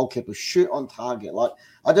pressure on the goalkeeper, shoot on target. Like,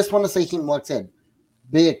 I just want to see him, like I said,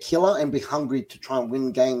 be a killer and be hungry to try and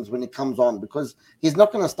win games when he comes on, because he's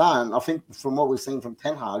not going to start. And I think from what we've seen from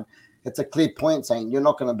Ten Hag, it's a clear point saying you're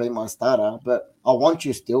not going to be my starter, but I want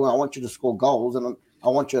you still. I want you to score goals, and I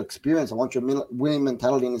want your experience. I want your winning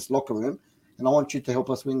mentality in this locker room, and I want you to help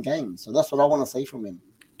us win games. So that's what I want to see from him.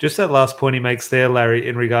 Just that last point he makes there, Larry,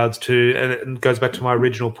 in regards to, and it goes back to my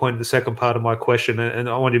original point, the second part of my question, and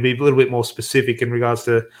I want to be a little bit more specific in regards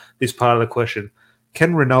to this part of the question.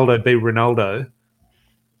 Can Ronaldo be Ronaldo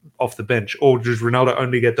off the bench, or does Ronaldo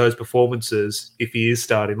only get those performances if he is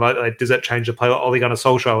starting? Like does that change the play? Ole Gunnar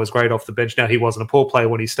Solskjaer was great off the bench. Now, he wasn't a poor player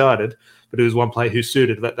when he started, but he was one player who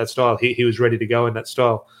suited that style. He was ready to go in that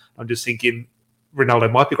style. I'm just thinking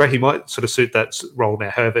Ronaldo might be great. He might sort of suit that role now.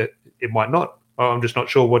 However, it might not. I'm just not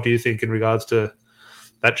sure. What do you think in regards to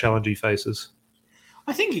that challenge he faces?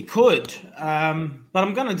 I think he could, but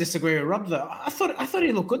I'm going to disagree with Rob though. I thought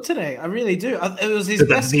he looked good today. I really do. It was his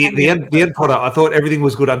best. The end product. I thought everything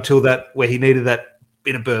was good until that, where he needed that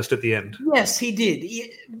in a burst at the end. Yes, he did.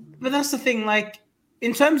 But that's the thing. Like,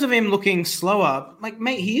 in terms of him looking slower, like,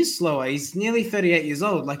 mate, he is slower. He's nearly 38 years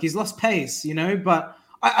old. Like, he's lost pace, But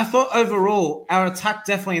I thought overall our attack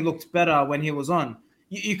definitely looked better when he was on.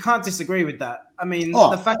 You can't disagree with that. I mean,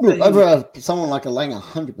 the fact that over someone like Elanga,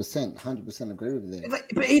 100% agree with that.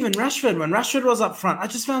 But even Rashford, when Rashford was up front, I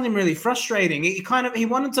just found him really frustrating. He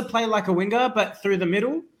wanted to play like a winger, but through the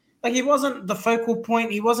middle. Like, he wasn't the focal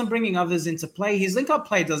point. He wasn't bringing others into play. His link-up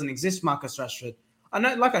play doesn't exist, Marcus Rashford. I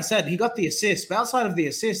know, like I said, he got the assist, but outside of the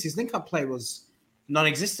assist, his link-up play was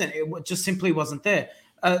non-existent. It just simply wasn't there.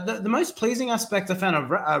 The most pleasing aspect I found of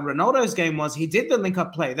Ronaldo's game was he did the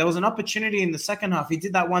link-up play. There was an opportunity in the second half. He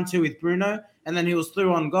did that 1-2 with Bruno, and then he was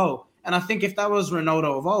through on goal. And I think if that was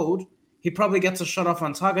Ronaldo of old, he probably gets a shot off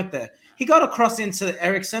on target there. He got a cross into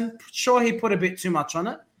Eriksen. Sure, he put a bit too much on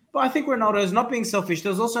it. But I think Ronaldo is not being selfish.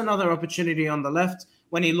 There was also another opportunity on the left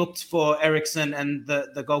when he looked for Eriksen and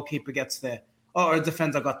the goalkeeper gets there. Or a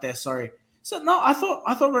defender got there, sorry. So, no, I thought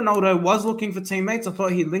Ronaldo was looking for teammates. I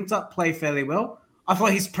thought he linked up play fairly well. I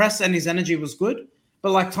thought his press and his energy was good.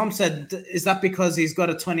 But like Tom said, is that because he's got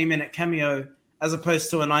a 20-minute cameo as opposed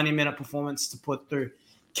to a 90-minute performance to put through?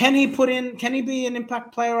 Can he be an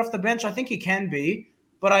impact player off the bench? I think he can be,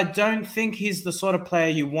 but I don't think he's the sort of player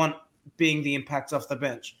you want being the impact off the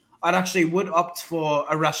bench. I'd actually would opt for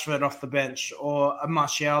a Rashford off the bench or a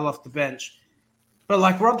Martial off the bench. But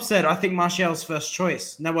like Rob said, I think Martial's first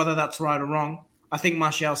choice. Now, whether that's right or wrong, I think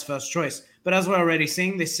Martial's first choice. But as we're already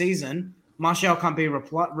seeing this season, Martial can't be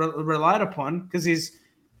relied upon because he's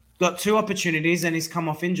got 2 opportunities and he's come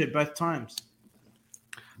off injured both times.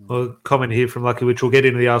 Well, comment here from Lucky, which we'll get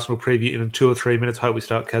into the Arsenal preview in 2 or 3 minutes. Hope we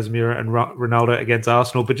start Casemiro and Ronaldo against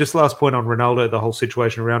Arsenal. But just last point on Ronaldo, the whole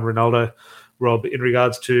situation around Ronaldo, Rob, in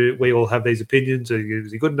regards to, we all have these opinions.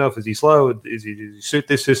 Is he good enough? Is he slow? Does he suit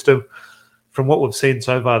this system? From what we've seen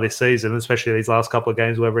so far this season, especially these last couple of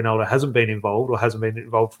games where Ronaldo hasn't been involved or hasn't been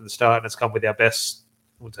involved from the start, and it's come with our best,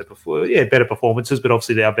 I wouldn't say before, better performances, but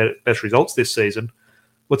obviously our best results this season.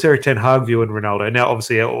 What's Erik ten Hag view in Ronaldo? Now,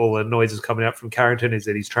 obviously, all the noises coming out from Carrington is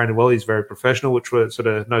that he's training well, he's very professional, which were sort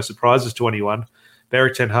of no surprises to anyone. But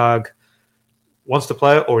Erik ten Hag wants to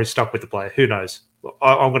play or is stuck with the player. Who knows?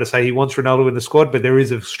 I'm going to say he wants Ronaldo in the squad, but there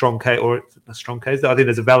is a strong case, I think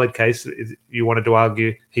there's a valid case. You wanted to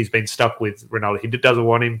argue he's been stuck with Ronaldo. He doesn't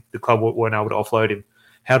want him. The club weren't able to offload him.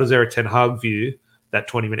 How does Erik ten Hag view that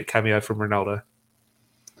 20-minute cameo from Ronaldo?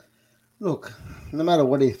 Look, no matter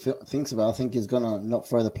what he thinks about, I think he's gonna not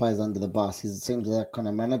throw the players under the bus. He seems that kind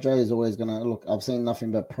of manager. He's always gonna look. I've seen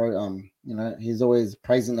nothing but he's always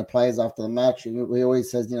praising the players after the match. He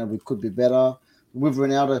always says, we could be better. With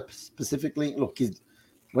Ronaldo specifically, look,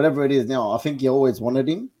 whatever it is now. I think he always wanted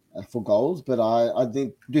him for goals, but I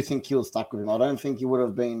do think he was stuck with him. I don't think he would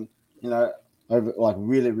have been, over like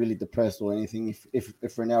really, really depressed or anything if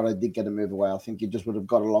Ronaldo did get a move away. I think he just would have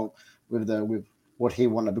got along with what he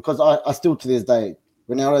wanted, because I still to this day,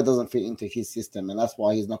 Ronaldo doesn't fit into his system, and that's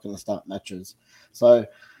why he's not going to start matches. So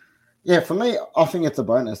yeah, for me, I think it's a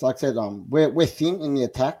bonus. Like I said, we're thin in the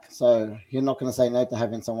attack, so you're not going to say no to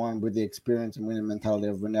having someone with the experience and winning mentality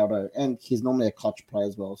of Ronaldo, and he's normally a clutch player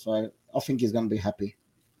as well. So I think he's going to be happy.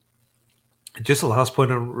 Just the last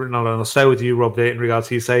point on Ronaldo, and I'll stay with you, Rob, there in regards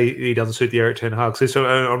to you say he doesn't suit the Erik ten Hag. So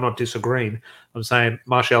I'm not disagreeing. I'm saying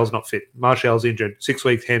Martial's not fit. Martial's injured,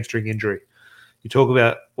 6-week hamstring injury. You talk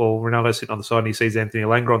about, Ronaldo sitting on the side and he sees Anthony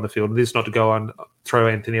Elanga on the field. And this is not to go on, throw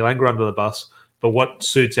Anthony Elanga under the bus, but what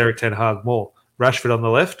suits Erik ten Hag more? Rashford on the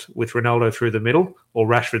left with Ronaldo through the middle, or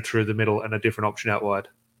Rashford through the middle and a different option out wide?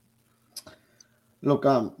 Look,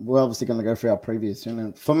 we're obviously going to go through our previews soon.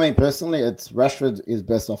 And for me personally, it's Rashford is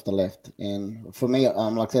best off the left. And for me,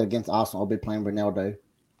 like I said, against Arsenal, I'll be playing Ronaldo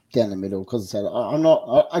down the middle, because I'm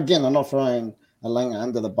not throwing Elanga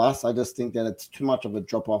under the bus. I just think that it's too much of a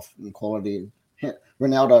drop-off in quality.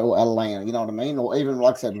 Ronaldo or Elanga, you know what I mean? Or even,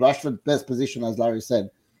 like I said, Rashford, best position, as Larry said.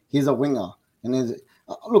 He's a winger. And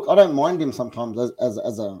look, I don't mind him sometimes as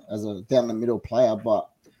a down the middle player, but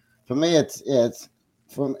for me, it's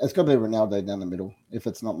got to be Ronaldo down the middle if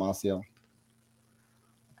it's not Martial.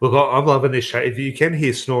 Look, I'm loving this show. If you can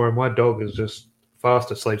hear snoring, my dog is just fast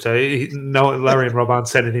asleep. So Larry and Rob aren't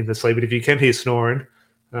sending him to sleep, but if you can hear snoring,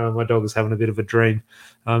 my dog is having a bit of a dream.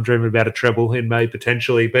 I'm dreaming about a treble in May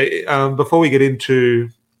potentially. But before we get into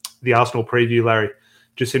the Arsenal preview, Larry,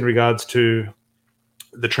 just in regards to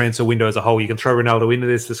the transfer window as a whole, you can throw Ronaldo into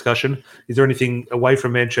this discussion. Is there anything away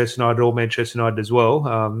from Manchester United or Manchester United as well?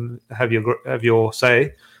 Have your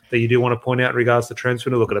say that you do want to point out in regards to transfer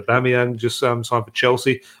window? Look at Aubameyang, just signed for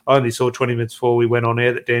Chelsea. I only saw 20 minutes before we went on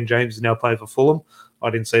air that Dan James is now playing for Fulham. I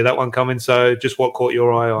didn't see that one coming. So just what caught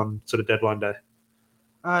your eye on sort of deadline day?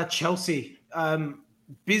 Chelsea.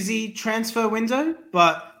 Busy transfer window,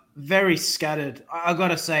 but very scattered. I got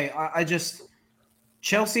to say,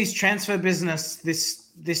 Chelsea's transfer business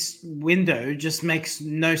this window just makes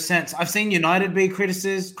no sense. I've seen United be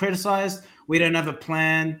criticized. We don't have a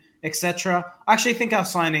plan, etc. I actually think our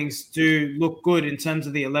signings do look good in terms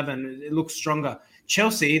of the 11. It looks stronger.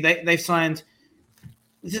 Chelsea, they've signed.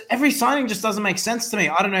 Every signing just doesn't make sense to me.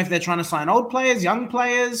 I don't know if they're trying to sign old players, young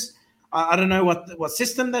players. I don't know what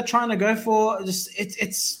system they're trying to go for. Just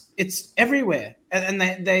it's everywhere, and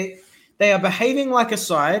they are behaving like a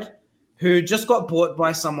side who just got bought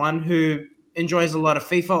by someone who enjoys a lot of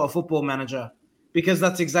FIFA or Football Manager, because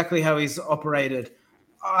that's exactly how he's operated.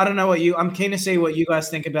 I don't know I'm keen to see what you guys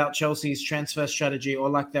think about Chelsea's transfer strategy or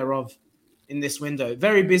lack thereof in this window.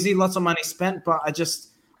 Very busy, lots of money spent, but I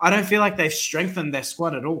don't feel like they've strengthened their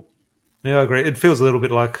squad at all. Yeah, I agree. It feels a little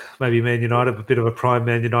bit like maybe Man United, a bit of a prime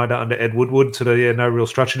Man United under Ed Woodward. So, no real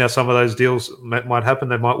structure. Now, some of those deals might happen.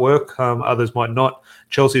 They might work. Others might not.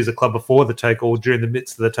 Chelsea is a club before the takeover, during the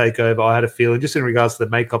midst of the takeover. I had a feeling, just in regards to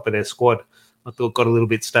the makeup of their squad, I thought got a little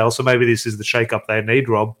bit stale. So maybe this is the shake-up they need,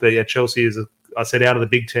 Rob. But, yeah, Chelsea is, I said, out of the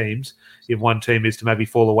big teams, if one team is to maybe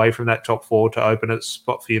fall away from that top four to open a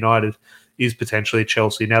spot for United, is potentially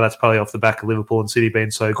Chelsea. Now, that's probably off the back of Liverpool and City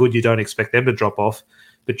being so good. You don't expect them to drop off.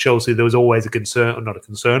 But Chelsea, there was always a concern, or not a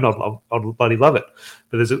concern, I'd bloody love it.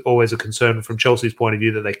 But there's always a concern from Chelsea's point of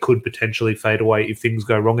view that they could potentially fade away if things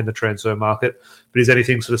go wrong in the transfer market. But is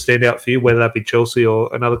anything sort of stand out for you, whether that be Chelsea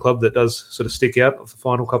or another club that does sort of stick out for the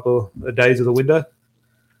final couple of days of the window?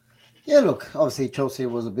 Yeah, look, obviously Chelsea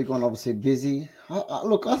was a big one, obviously busy. I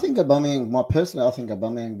think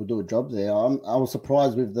Aubameyang will do a job there. I was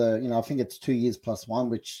surprised with I think it's 2 years plus one,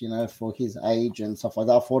 which, for his age and stuff like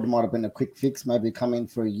that, I thought it might have been a quick fix, maybe come in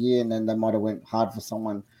for a year and then they might have went hard for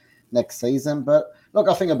someone next season. But look,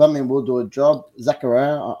 I think Aubameyang will do a job.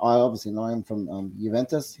 Zakaria, I obviously know him from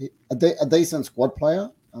Juventus, a decent squad player.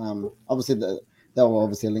 Obviously, they were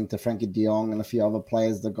obviously linked to Frankie de Jong and a few other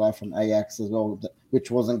players, the guy from Ajax as well,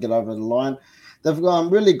 which wasn't get over the line. They've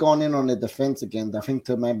really gone in on their defense again. I think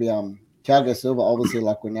to maybe Thiago Silva, obviously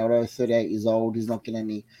like Ronaldo, 38 years old, he's not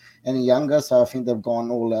getting any younger. So I think they've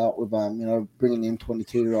gone all out with bringing in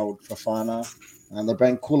 22-year-old Fofana, and they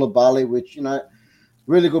bring Koulibaly, which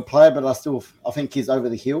really good player, but I think he's over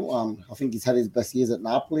the hill. I think he's had his best years at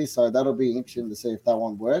Napoli, so that'll be interesting to see if that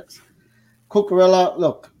one works. Cucurella,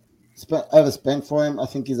 look, overspent for him. I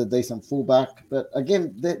think he's a decent fullback, but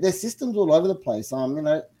again, their system's all over the place.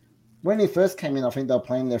 When he first came in, I think they were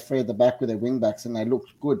playing their three at the back with their wing backs, and they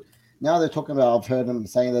looked good. Now they're talking about, I've heard them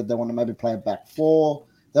saying that they want to maybe play a back four.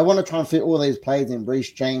 They want to try and fit all these players in,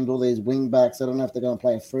 Reece James, all these wing backs. I don't know if they're going to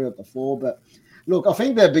play a three at the four, but look, I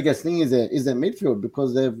think their biggest thing is their midfield,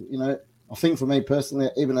 because they've, I think for me personally,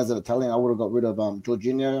 even as an Italian, I would have got rid of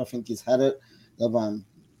Jorginho. I think he's had it. They've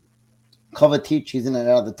Kovacic, he's in and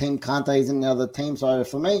out of the team. Kante is in and out of the team. So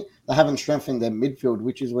for me, they haven't strengthened their midfield,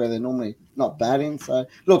 which is where they're normally not bad in. So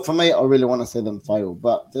look, for me, I really want to see them fail.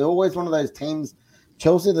 But they're always one of those teams,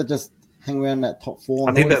 Chelsea, that just hang around that top four.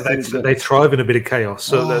 I think that they thrive in a bit of chaos.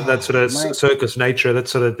 So that sort of circus nature,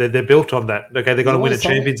 that's sort of they're built on that. Okay, they're going to win a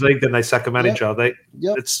Champions League, then they sack a manager.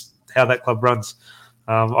 It's how that club runs.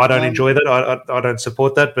 I don't enjoy that. I don't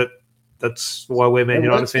support that, but that's why we're Man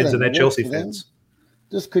United fans and they're Chelsea fans.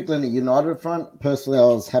 Just quickly on the United front, personally, I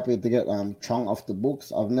was happy to get Chong off the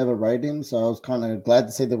books. I've never rated him, so I was kind of glad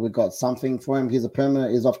to see that we got something for him. He's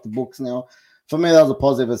off the books now. For me, that was a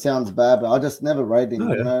positive. It sounds bad, but I just never rated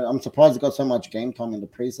him. I'm surprised he got so much game time in the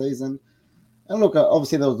preseason. And look,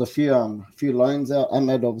 obviously there was a few loans out.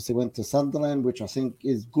 Ahmed obviously went to Sunderland, which I think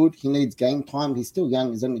is good. He needs game time. He's still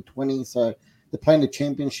young. He's only 20, so they're playing the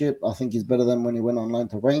championship. I think he's better than when he went on loan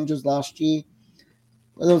to Rangers last year.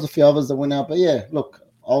 But there was a few others that went out. But yeah, look,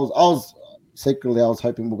 I was secretly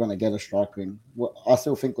hoping we're going to get a striker in. I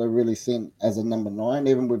still think we're really thin as a number 9,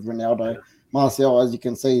 even with Ronaldo. Martial, as you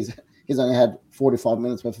can see, he's only had 45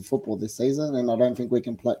 minutes worth of football this season, and I don't think we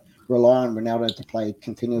can rely on Ronaldo to play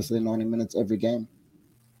continuously 90 minutes every game.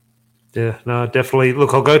 Yeah, no, definitely.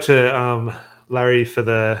 Look, I'll go to Larry for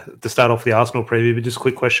to start off the Arsenal preview, but just a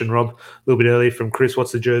quick question, Rob, a little bit early from Chris.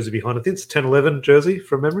 What's the jersey behind? I think it's 10-11 jersey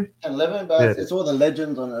from memory. 10-11, but it's all the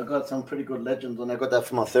legends on it. I got some pretty good legends on it. I got that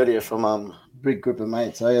for my 30th from a big group of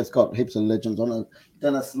mates. So it's got heaps of legends on it.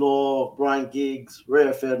 Dennis Law, Brian Giggs,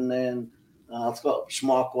 Rio Ferdinand. It's got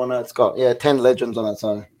Schmeichel on it. It's got 10 legends on it.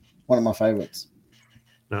 So one of my favourites.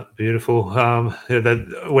 No, beautiful.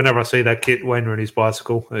 Whenever I see that kit, Wayne Rooney's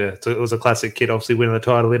bicycle, it was a classic kit, obviously winning the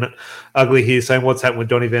title in it. Ugly here saying what's happened with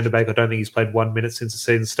Donny van der Beek. I don't think he's played 1 minute since the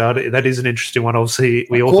season started. That is an interesting one. Obviously,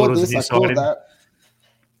 we all thought it was a new signing.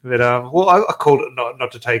 But I called it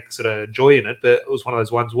not to take sort of joy in it, but it was one of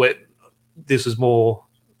those ones where this is more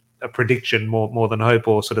a prediction more than hope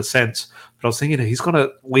or sort of sense. But I was thinking he's going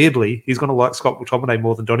to like Scott McTominay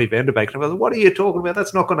more than Donny van der Beek. And I was like, what are you talking about?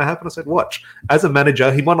 That's not going to happen. I said, watch. As a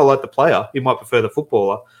manager, he might not like the player. He might prefer the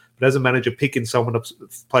footballer. But as a manager, picking someone to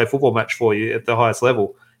play a football match for you at the highest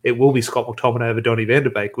level, it will be Scott McTominay over Donny van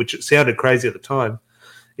der Beek, which sounded crazy at the time.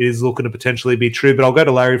 It is looking to potentially be true. But I'll go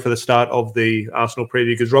to Larry for the start of the Arsenal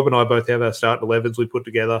preview because Rob and I both have our starting 11s we put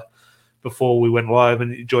together before we went live,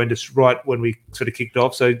 and you joined us right when we sort of kicked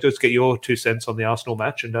off. So just get your 2 cents on the Arsenal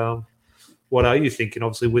match, and what are you thinking?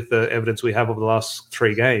 Obviously, with the evidence we have over the last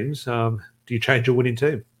 3 games, do you change your winning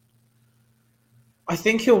team? I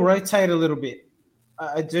think he'll rotate a little bit.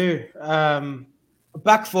 I do.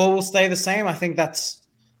 Back 4 will stay the same. I think that's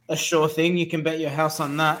a sure thing. You can bet your house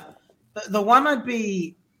on that. The one I'd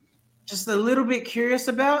be just a little bit curious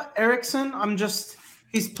about, Eriksen,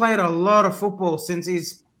 he's played a lot of football since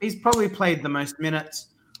he's probably played the most minutes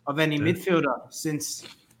of any midfielder since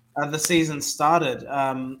the season started.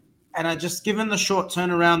 And I just, given the short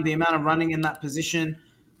turnaround, the amount of running in that position,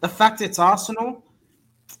 the fact it's Arsenal,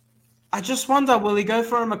 I just wonder, will he go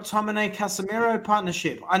for a McTominay-Casemiro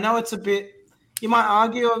partnership? I know it's a bit, you might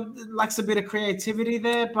argue, it lacks a bit of creativity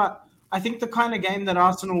there, but I think the kind of game that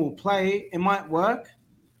Arsenal will play, it might work.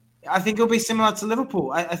 I think it'll be similar to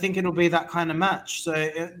Liverpool. I think it'll be that kind of match. So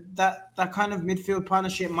that kind of midfield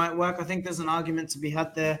partnership might work. I think there's an argument to be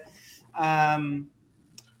had there. I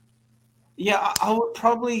would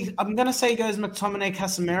probably – I'm going to say he goes McTominay,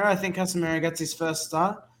 Casemiro. I think Casemiro gets his first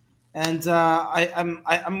start. And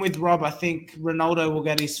I'm with Rob. I think Ronaldo will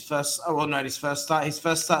get his first start. His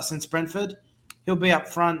first start since Brentford. He'll be up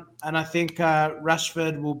front. And I think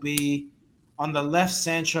Rashford will be – on the left,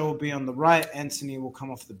 Sancho will be on the right. Anthony will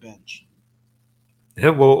come off the bench. Yeah,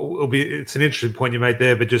 well, it's an interesting point you made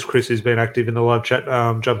there, but just Chris has been active in the live chat.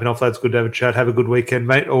 Jumping off, lads. Good to have a chat. Have a good weekend,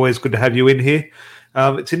 mate. Always good to have you in here.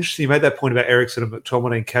 It's interesting you made that point about Eriksen and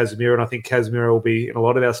McTominay and Casemiro, and I think Casemiro will be in a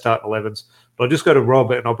lot of our starting 11s. But I'll just go to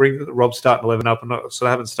Rob, and I'll bring Rob's starting 11 up. I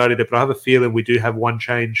haven't studied it, but I have a feeling we do have one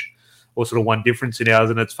change or sort of one difference in ours.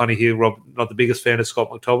 And it's funny here, Rob, not the biggest fan of Scott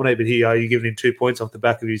McTominay, but here you're giving him 2 points off the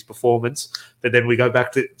back of his performance. But then we go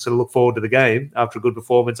back to sort of look forward to the game after a good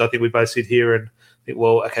performance. I think we both sit here and think,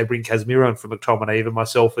 well, okay, bring Casemiro in for McTominay. Even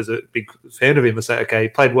myself as a big fan of him, I say, okay,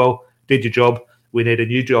 played well, did your job. We need a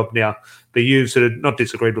new job now. But you've sort of not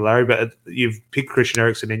disagreed with Larry, but you've picked Christian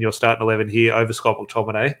Eriksen in your starting 11 here over Scott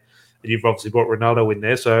McTominay, and you've obviously brought Ronaldo in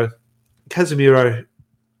there. So Casemiro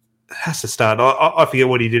has to start. I forget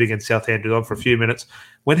what he did against Southampton on for a few minutes.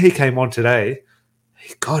 When he came on today,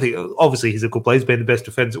 obviously he's a good player. He's been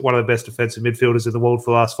one of the best defensive midfielders in the world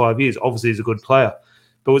for the last 5 years. Obviously he's a good player.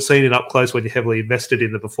 But we've seen it up close when you're heavily invested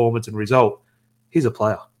in the performance and result. He's a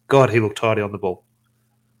player. God, he looked tidy on the ball.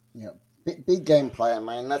 Yeah. Big game player,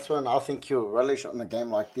 man. That's when I think he'll relish on a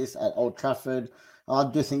game like this at Old Trafford. I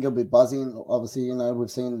do think he'll be buzzing. Obviously,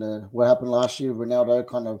 we've seen what happened last year. Ronaldo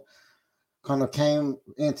kind of came.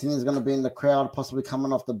 Anthony's going to be in the crowd, possibly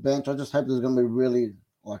coming off the bench. I just hope there's going to be really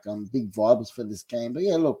big vibes for this game. But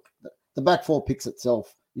yeah, look, the back four picks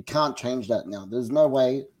itself. You can't change that now. There's no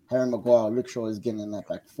way Harry Maguire or Luke Shaw is getting in that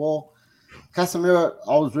back four. Casemiro,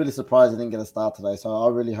 I was really surprised he didn't get a start today, so I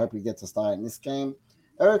really hope he gets a start in this game.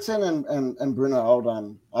 Eriksen and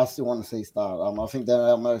Bruno, I still want to see start. I think they're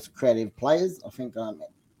our most creative players. I think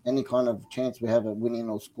any kind of chance we have at winning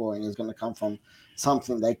or scoring is going to come from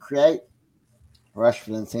something they create.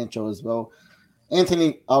 Rashford and Sancho as well.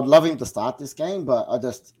 Anthony, I'd love him to start this game, but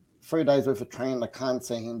 3 days worth of training, I can't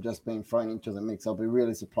see him just being thrown into the mix. I'll be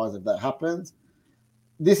really surprised if that happens.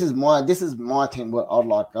 This is my team. What I'd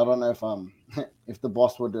like. I don't know if the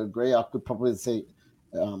boss would agree. I could probably see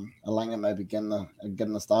Elanga maybe getting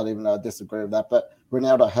the start, even though I disagree with that. But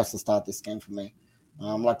Ronaldo has to start this game for me.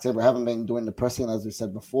 Like I said, we haven't been doing the pressing as we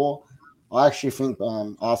said before. I actually think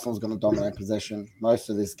Arsenal's going to dominate possession most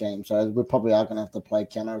of this game. So we probably are going to have to play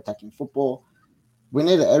counter-attacking football. We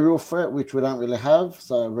need an aerial threat, which we don't really have.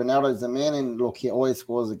 So Ronaldo's the man, and look, he always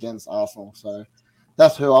scores against Arsenal. So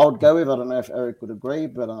that's who I would go with. I don't know if Eric would agree,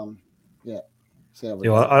 but yeah.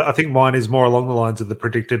 I think mine is more along the lines of the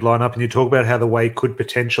predicted lineup, and you talk about how the way could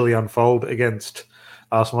potentially unfold against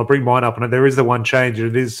Arsenal. I bring mine up, and there is the one change, and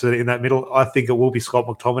it is in that middle. I think it will be Scott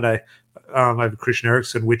McTominay over Christian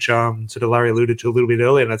Eriksen, which sort of Larry alluded to a little bit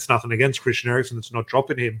earlier, and that's nothing against Christian Eriksen. It's not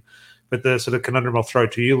dropping him. But the sort of conundrum I'll throw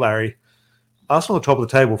to you, Larry, Arsenal at the top of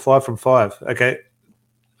the table, 5 from 5. Okay.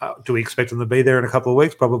 Do we expect them to be there in a couple of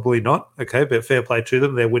weeks? Probably not. Okay, but fair play to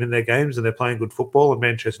them. They're winning their games and they're playing good football, and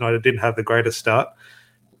Manchester United didn't have the greatest start.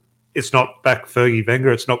 It's not back Fergie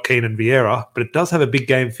Wenger. It's not Keenan Vieira, but it does have a big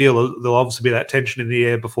game feel. There'll obviously be that tension in the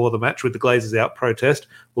air before the match with the Glazers out protest.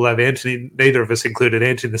 We'll have Anthony. Neither of us included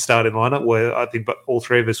Anthony in the starting lineup, where I think all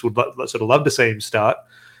three of us would sort of love to see him start.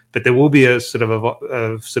 But there will be a sort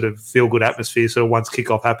of feel-good atmosphere. So once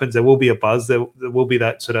kickoff happens, there will be a buzz. There will be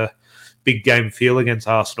that sort of big game feel against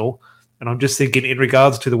Arsenal. And I'm just thinking in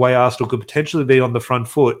regards to the way Arsenal could potentially be on the front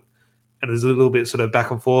foot, and there's a little bit sort of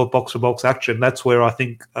back and forth, box-to-box action, that's where I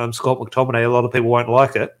think Scott McTominay, a lot of people won't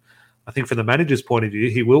like it. I think from the manager's point of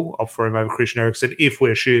view, he will opt for him over Christian Eriksen if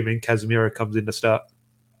we're assuming Casemiro comes in to start.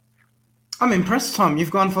 I'm impressed, Tom.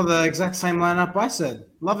 You've gone for the exact same lineup I said.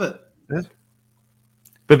 Love it. Yeah.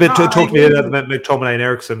 But talk to me about McTominay and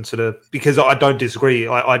Eriksen, sort of, because I don't disagree.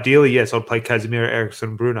 Ideally, yes, I'd play Casemiro, Eriksen,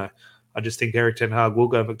 and Bruno. I just think Erik ten Hag will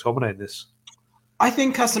go McTominay in this. I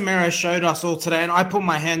think Casemiro showed us all today, and I put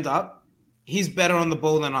my hand up. He's better on the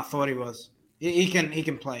ball than I thought he was. He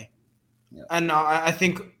can play. Yeah. And I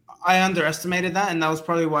think I underestimated that, and that was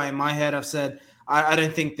probably why in my head I've said I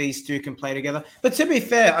don't think these two can play together. But to be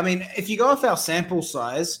fair, I mean, if you go off our sample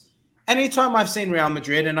size, anytime I've seen Real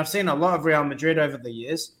Madrid, and I've seen a lot of Real Madrid over the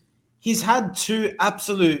years, he's had two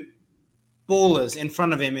absolute ballers in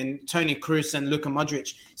front of him in Toni Kroos and Luka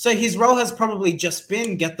Modric. So his role has probably just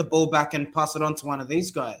been get the ball back and pass it on to one of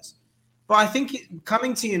these guys. But I think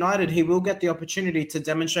coming to United, he will get the opportunity to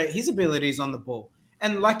demonstrate his abilities on the ball.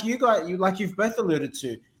 And like you've both alluded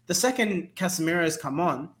to, the second Casemiro's come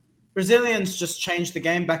on, Brazilians just changed the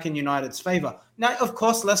game back in United's favor. Now, of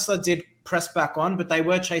course, Leicester did press back on, but they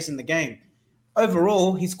were chasing the game.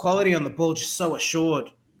 Overall, his quality on the ball just so assured.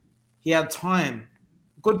 He had time.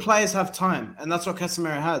 Good players have time, and that's what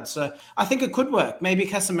Casemiro had. So I think it could work. Maybe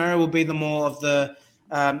Casemiro will be the more of the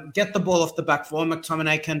get the ball off the back four.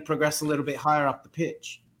 McTominay can progress a little bit higher up the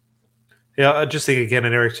pitch. Yeah, I just think, again,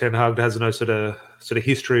 and Erik ten Hag has no sort of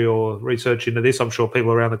history or research into this. I'm sure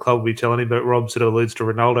people around the club will be telling him, but Rob sort of alludes to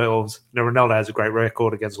Ronaldo. Ronaldo has a great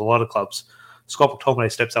record against a lot of clubs. Scott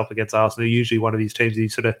McTominay steps up against Arsenal. Usually one of these teams he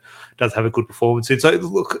sort of does have a good performance in. So,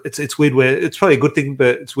 look, it's weird where it's probably a good thing,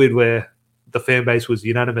 but it's weird where the fan base was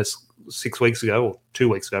unanimous 6 weeks ago, or 2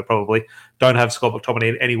 weeks ago probably, don't have Scott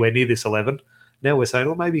McTominay anywhere near this 11. Now we're saying,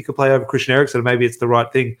 well, maybe you could play over Christian Eriksen, and maybe it's the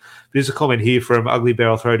right thing. But there's a comment here from Ugly Bear.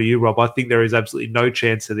 I'll throw to you, Rob. I think there is absolutely no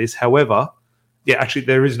chance of this. However, actually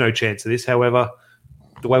there is no chance of this. However,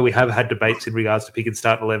 the way we have had debates in regards to pick and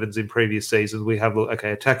start 11s in previous seasons, we have,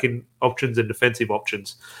 attacking options and defensive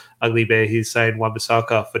options. Ugly Bear here saying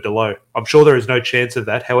Wan-Bissaka for Delo. I'm sure there is no chance of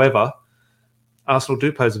that. However, Arsenal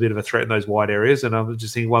do pose a bit of a threat in those wide areas, and I'm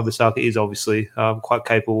just thinking Wan-Bissaka is obviously quite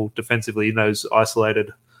capable defensively in those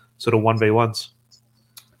isolated sort of 1v1s.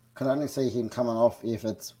 Can only see him coming off if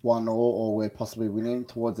it's 1-0 or we're possibly winning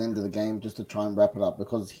towards the end of the game just to try and wrap it up,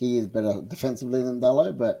 because he is better defensively than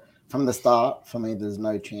Dalot. But from the start, for me, there's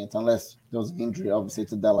no chance unless there was an injury, obviously,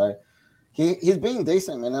 to Dalot. He's been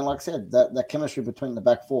decent, man. And like I said, that chemistry between the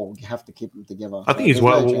back four, you have to keep them together. I think he's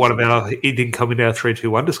one of our. He didn't come in our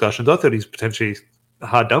 3-2-1 discussions. I thought he's potentially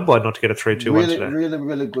hard done by not to get a 3-2-1 today.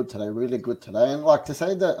 Really good today. Really good today. And like to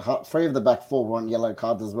say that 3 of the back 4 were on yellow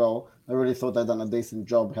cards as well. I really thought they'd done a decent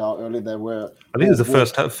job. How early they were. I think it was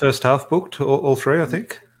the first half booked. All 3, I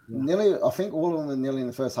think. I think all of them were nearly in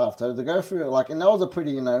the first half. So to go through it, and that was a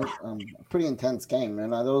pretty, pretty intense game.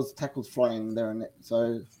 And there was tackles flying in there, and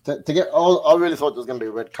so to get, I really thought there was going to be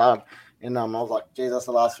a red card. And I was like, geez, that's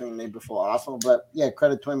the last thing we need before Arsenal. But yeah,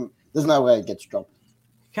 credit to him. There's no way it gets dropped.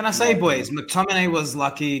 Can I say, boys, McTominay was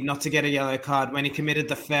lucky not to get a yellow card when he committed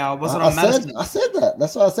the foul. Was it on Maddison? I said that.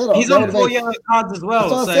 That's what I said. He's on 4 yellow cards as well.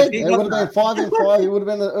 That's what I said. It would have been 5 and 5. He would have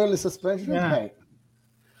been an early suspension. Yeah. Mate.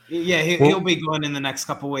 Yeah, he'll be gone in the next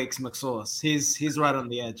couple of weeks, McSauce. He's right on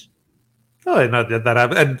the edge. Oh, no, that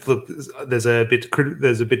happened. And look, there's a bit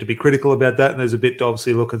to be critical about that, and there's a bit to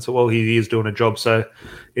obviously look and say, well, he is doing a job, so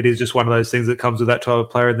it is just one of those things that comes with that type of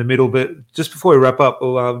player in the middle. But just before we wrap up,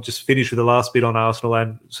 we'll just finish with the last bit on Arsenal,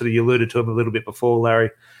 and sort of you alluded to him a little bit before, Larry,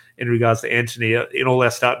 in regards to Anthony. In all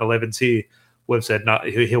our starting 11s here, we've said no,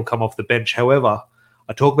 he'll come off the bench. However,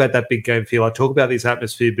 I talk about that big game feel. I talk about this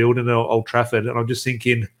atmosphere building at Old Trafford, and I'm just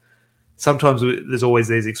thinking, sometimes there's always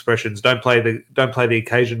these expressions: don't play the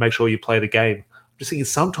occasion, make sure you play the game. I'm just thinking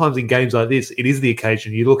sometimes in games like this, it is the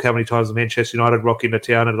occasion. You look how many times Manchester United rock into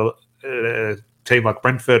town at a team like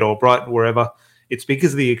Brentford or Brighton, wherever. It's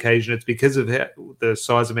because of the occasion. It's because of the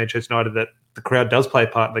size of Manchester United that the crowd does play a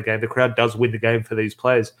part in the game. The crowd does win the game for these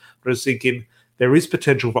players. But I was thinking there is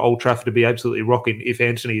potential for Old Trafford to be absolutely rocking if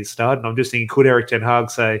Anthony is starting. I'm just thinking, could Erik ten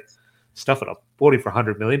Hag say, stuff it up, bought him for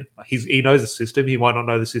 100 million. He knows the system. He might not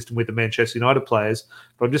know the system with the Manchester United players,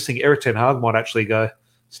 but I'm just thinking Erik ten Hag might actually go,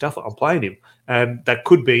 stuff it, I'm playing him. And that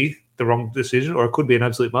could be the wrong decision, or it could be an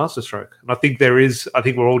absolute masterstroke. And I think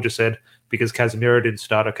we're all just said, because Casemiro didn't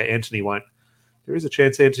start, okay, Anthony won't. There is a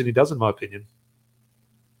chance Anthony does, in my opinion.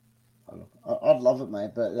 I'd love it,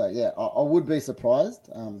 mate. But I would be surprised,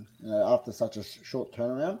 after such a short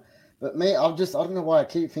turnaround. But me, I don't know why I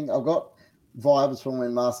keep thinking, I've got vibes from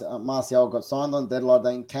when Martial got signed on deadline,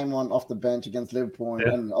 then came on off the bench against Liverpool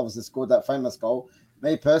and obviously scored that famous goal.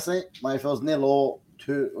 Me personally, if it was 0 or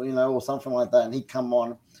 2, or something like that, and he'd come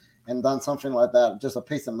on and done something like that, just a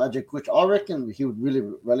piece of magic, which I reckon he would really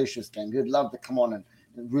relish this game. He'd love to come on and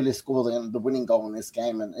really score the winning goal in this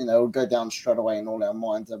game, and it would go down straight away in all our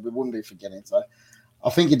minds, and we wouldn't be forgetting. So I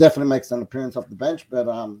think he definitely makes an appearance off the bench. But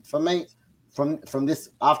for me, from this,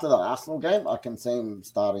 after the Arsenal game, I can see him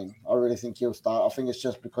starting. I really think he'll start. I think it's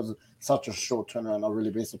just because of such a short turnaround. I'll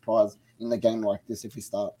really be surprised in a game like this if he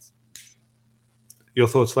starts. Your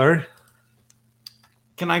thoughts, Larry?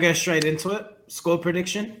 Can I go straight into it? Score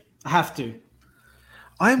prediction? I have to.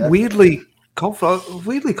 I am weirdly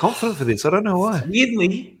confident for this. I don't know why.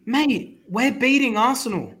 Weirdly, mate, we're beating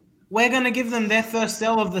Arsenal. We're going to give them their first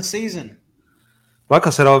L of the season. Like I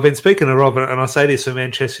said, I've been speaking to Rob, and I say this for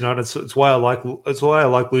Manchester United. It's why I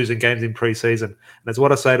like losing games in pre-season, and it's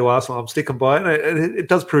what I say to Arsenal. I'm sticking by it. It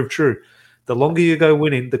does prove true. The longer you go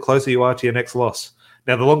winning, the closer you are to your next loss.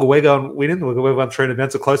 Now, the longer we're going winning, we've won 3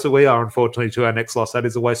 events, the closer we are, unfortunately, to our next loss. That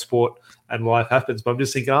is the way sport and life happens. But I'm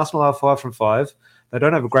just thinking, Arsenal are 5 from 5. They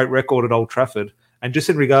don't have a great record at Old Trafford. And just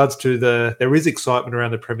in regards to there is excitement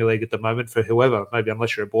around the Premier League at the moment for whoever, maybe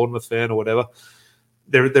unless you're a Bournemouth fan or whatever.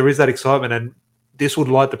 There is that excitement, and this would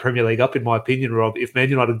light the Premier League up, in my opinion, Rob, if Man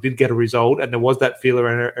United did get a result and there was that feel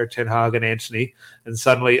around Ten Hag and Anthony, and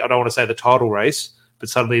suddenly, I don't want to say the title race, but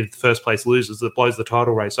suddenly if the first place loses, that blows the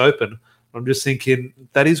title race open. I'm just thinking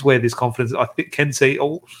that is where this confidence, I think, can see,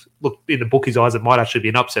 look, in the bookie's eyes, it might actually be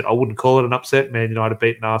an upset. I wouldn't call it an upset, Man United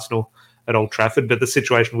beating Arsenal at Old Trafford, but the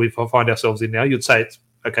situation we find ourselves in now, you'd say it's,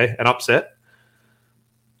 okay, an upset.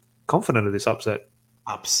 Confident of this upset.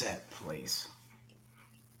 Upset, please.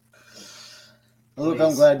 Look,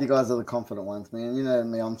 I'm glad you guys are the confident ones, man. You know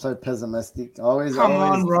me, I'm so pessimistic. Come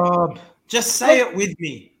on, Rob. Just say it with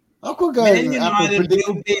me. I could go. Man United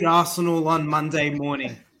will beat Arsenal on Monday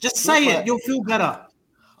morning. Just say it. You'll feel better.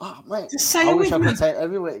 Oh, mate. Just say I it wish with I me. could say it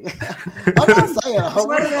every week. I can't say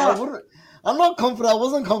it. I'm not confident. I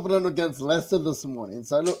wasn't confident against Leicester this morning.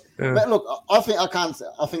 So look, but look, I think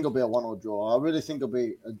it'll be a 1-1 draw. I really think it'll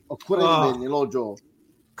be could even be a 0 draw.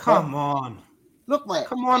 Come on. Look, mate.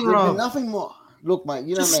 Come on, there'll Rob. be nothing more. Look, mate.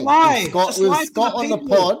 You know Just what I mean. With Scott on the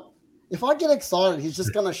pod. If I get excited, he's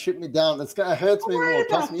just gonna shoot me down. It hurts me more.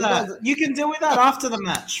 Trust me. You can deal with that after the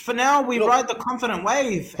match. For now, we ride the confident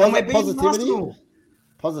wave, and we're beating Arsenal.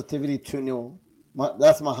 Positivity 2-0.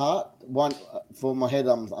 That's my heart. One for my head.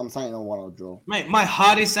 I'm saying a 1-0 draw. Mate, my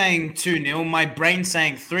heart is saying 2-0. My brain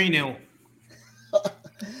saying 3-0.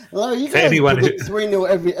 No, you guys predict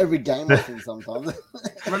 3-0 every game. I think sometimes.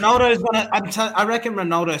 Ronaldo's gonna. I reckon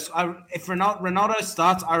Ronaldo. If Ronaldo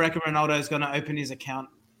starts, I reckon Ronaldo's gonna open his account.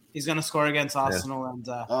 He's going to score against Arsenal, and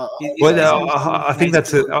I think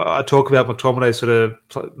that's it. I talk about McTominay sort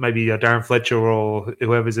of maybe Darren Fletcher or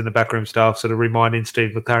whoever's in the backroom staff sort of reminding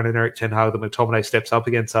Steve McLaren and Eric Ten Hag that McTominay steps up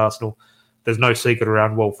against Arsenal. There's no secret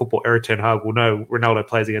around football. Eric Ten Hag will know Ronaldo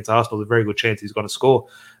plays against Arsenal. There's a very good chance he's going to score,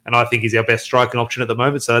 and I think he's our best striking option at the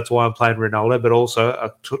moment. So that's why I'm playing Ronaldo. But also, I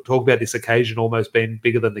talk about this occasion almost being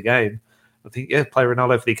bigger than the game. I think play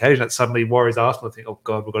Ronaldo for the occasion. That suddenly worries Arsenal. I think, oh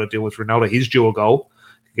God, we've got to deal with Ronaldo. He's due a goal.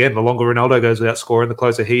 Again, the longer Ronaldo goes without scoring, the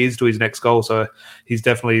closer he is to his next goal. So he's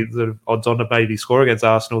definitely the odds-on to maybe score against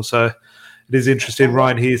Arsenal. So it is interesting.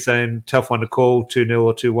 Ryan here saying tough one to call, 2-0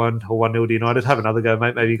 or 2-1 or 1-0 to United. Have another go,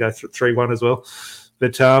 mate. Maybe go 3-1 as well.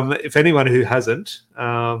 But if anyone who hasn't,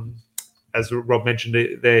 as Rob mentioned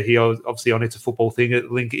it there, he obviously on It's a Football Thing. The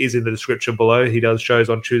link is in the description below. He does shows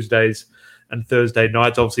on Tuesdays and Thursday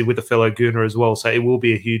nights, obviously with a fellow Gooner as well. So it will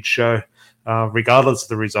be a huge show. Regardless of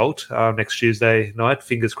the result next Tuesday night.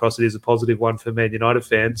 Fingers crossed it is a positive one for Man United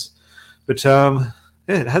fans. But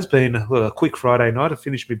it has been a quick Friday night. I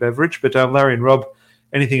finished my beverage. But Larry and Rob,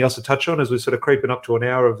 anything else to touch on as we're sort of creeping up to an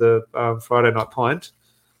hour of the Friday night pint?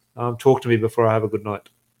 Talk to me before I have a good night.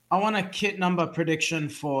 I want a kit number prediction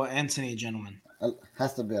for Anthony, gentlemen. It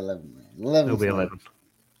has to be 11. 11. It'll be 11.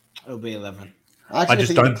 It'll be 11. I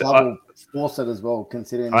just don't force it as well,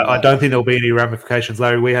 considering. I don't think there'll be any ramifications,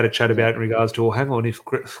 Larry. We had a chat about in regards to, hang on, if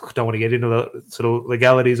don't want to get into the sort of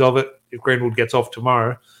legalities of it. If Greenwood gets off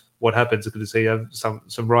tomorrow, what happens? Because he have some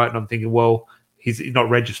right, and I'm thinking, well, he's not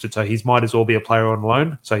registered, so he might as well be a player on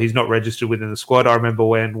loan. So he's not registered within the squad. I remember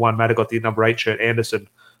when Juan Mata got the number 8 shirt, Anderson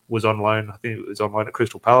was on loan. I think it was on loan at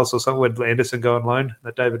Crystal Palace or something. Where did Anderson go on loan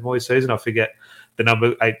that David Moyes season? I forget. The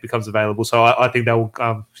number 8 becomes available. So I think they'll,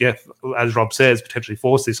 as Rob says, potentially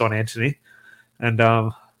force this on Anthony. And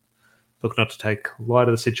look, not to take light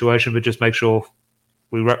of the situation, but just make sure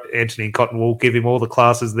Anthony and Cotton will give him all the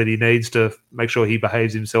classes that he needs to make sure he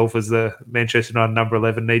behaves himself as the Manchester United number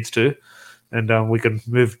 11 needs to. And we can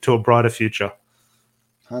move to a brighter future.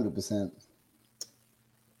 100%.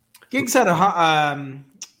 Giggs had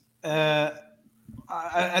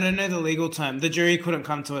I don't know the legal term. The jury couldn't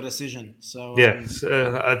come to a decision. So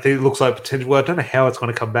I think it looks like potentially. Well, I don't know how it's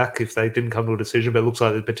going to come back if they didn't come to a decision, but it looks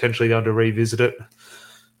like they're potentially going to revisit it.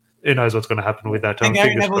 Who knows what's going to happen with that? And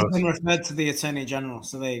Gary Neville's been referred to the Attorney General,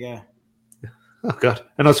 so there you go. Oh God!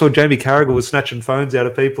 And I saw Jamie Carragher was snatching phones out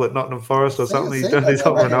of people at Nottingham Forest or something. He's done his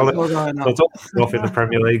Ronaldo. So it's all off in the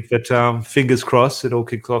Premier League, but fingers crossed it all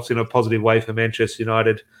kicks off in a positive way for Manchester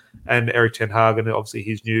United and Eric Ten Hag, and obviously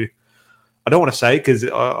his new. I don't want to say because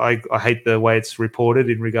I hate the way it's reported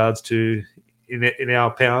in regards to in our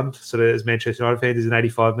pound, sort of as Manchester United fans, is an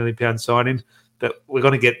 £85 million signing. But we're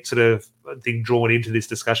going to get sort of thing drawn into this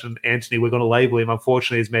discussion. Anthony, we're going to label him,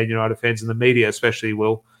 unfortunately, as Man United fans and the media especially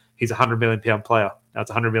will. He's a £100 million player. Now it's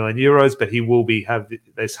 100 million euros, but he will have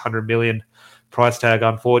this 100 million price tag,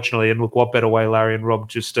 unfortunately. And look, what better way, Larry and Rob,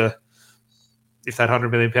 just if that £100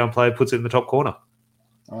 million player puts it in the top corner.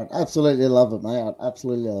 I'd absolutely love it, mate. I'd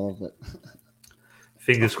absolutely love it.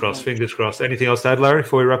 Fingers crossed, fingers crossed. Anything else to add, Larry,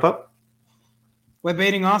 before we wrap up? We're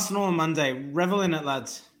beating Arsenal on Monday. Revel in it,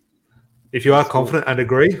 lads. If you are confident and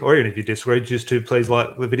agree, or even if you disagree, just to please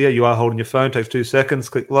like the video. You are holding your phone, takes 2 seconds.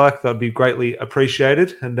 Click like. That'd be greatly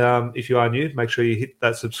appreciated. And if you are new, make sure you hit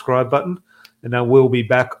that subscribe button. And we'll be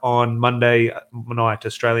back on Monday night,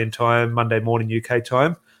 Australian time, Monday morning, UK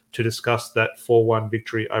time, to discuss that 4-1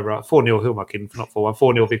 victory over 4-0. Who am I kidding? Not 4-1.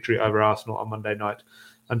 4-0 victory over Arsenal on Monday night.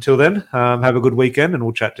 Until then, have a good weekend, and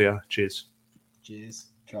we'll chat to you. Cheers. Cheers.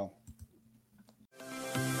 Ciao.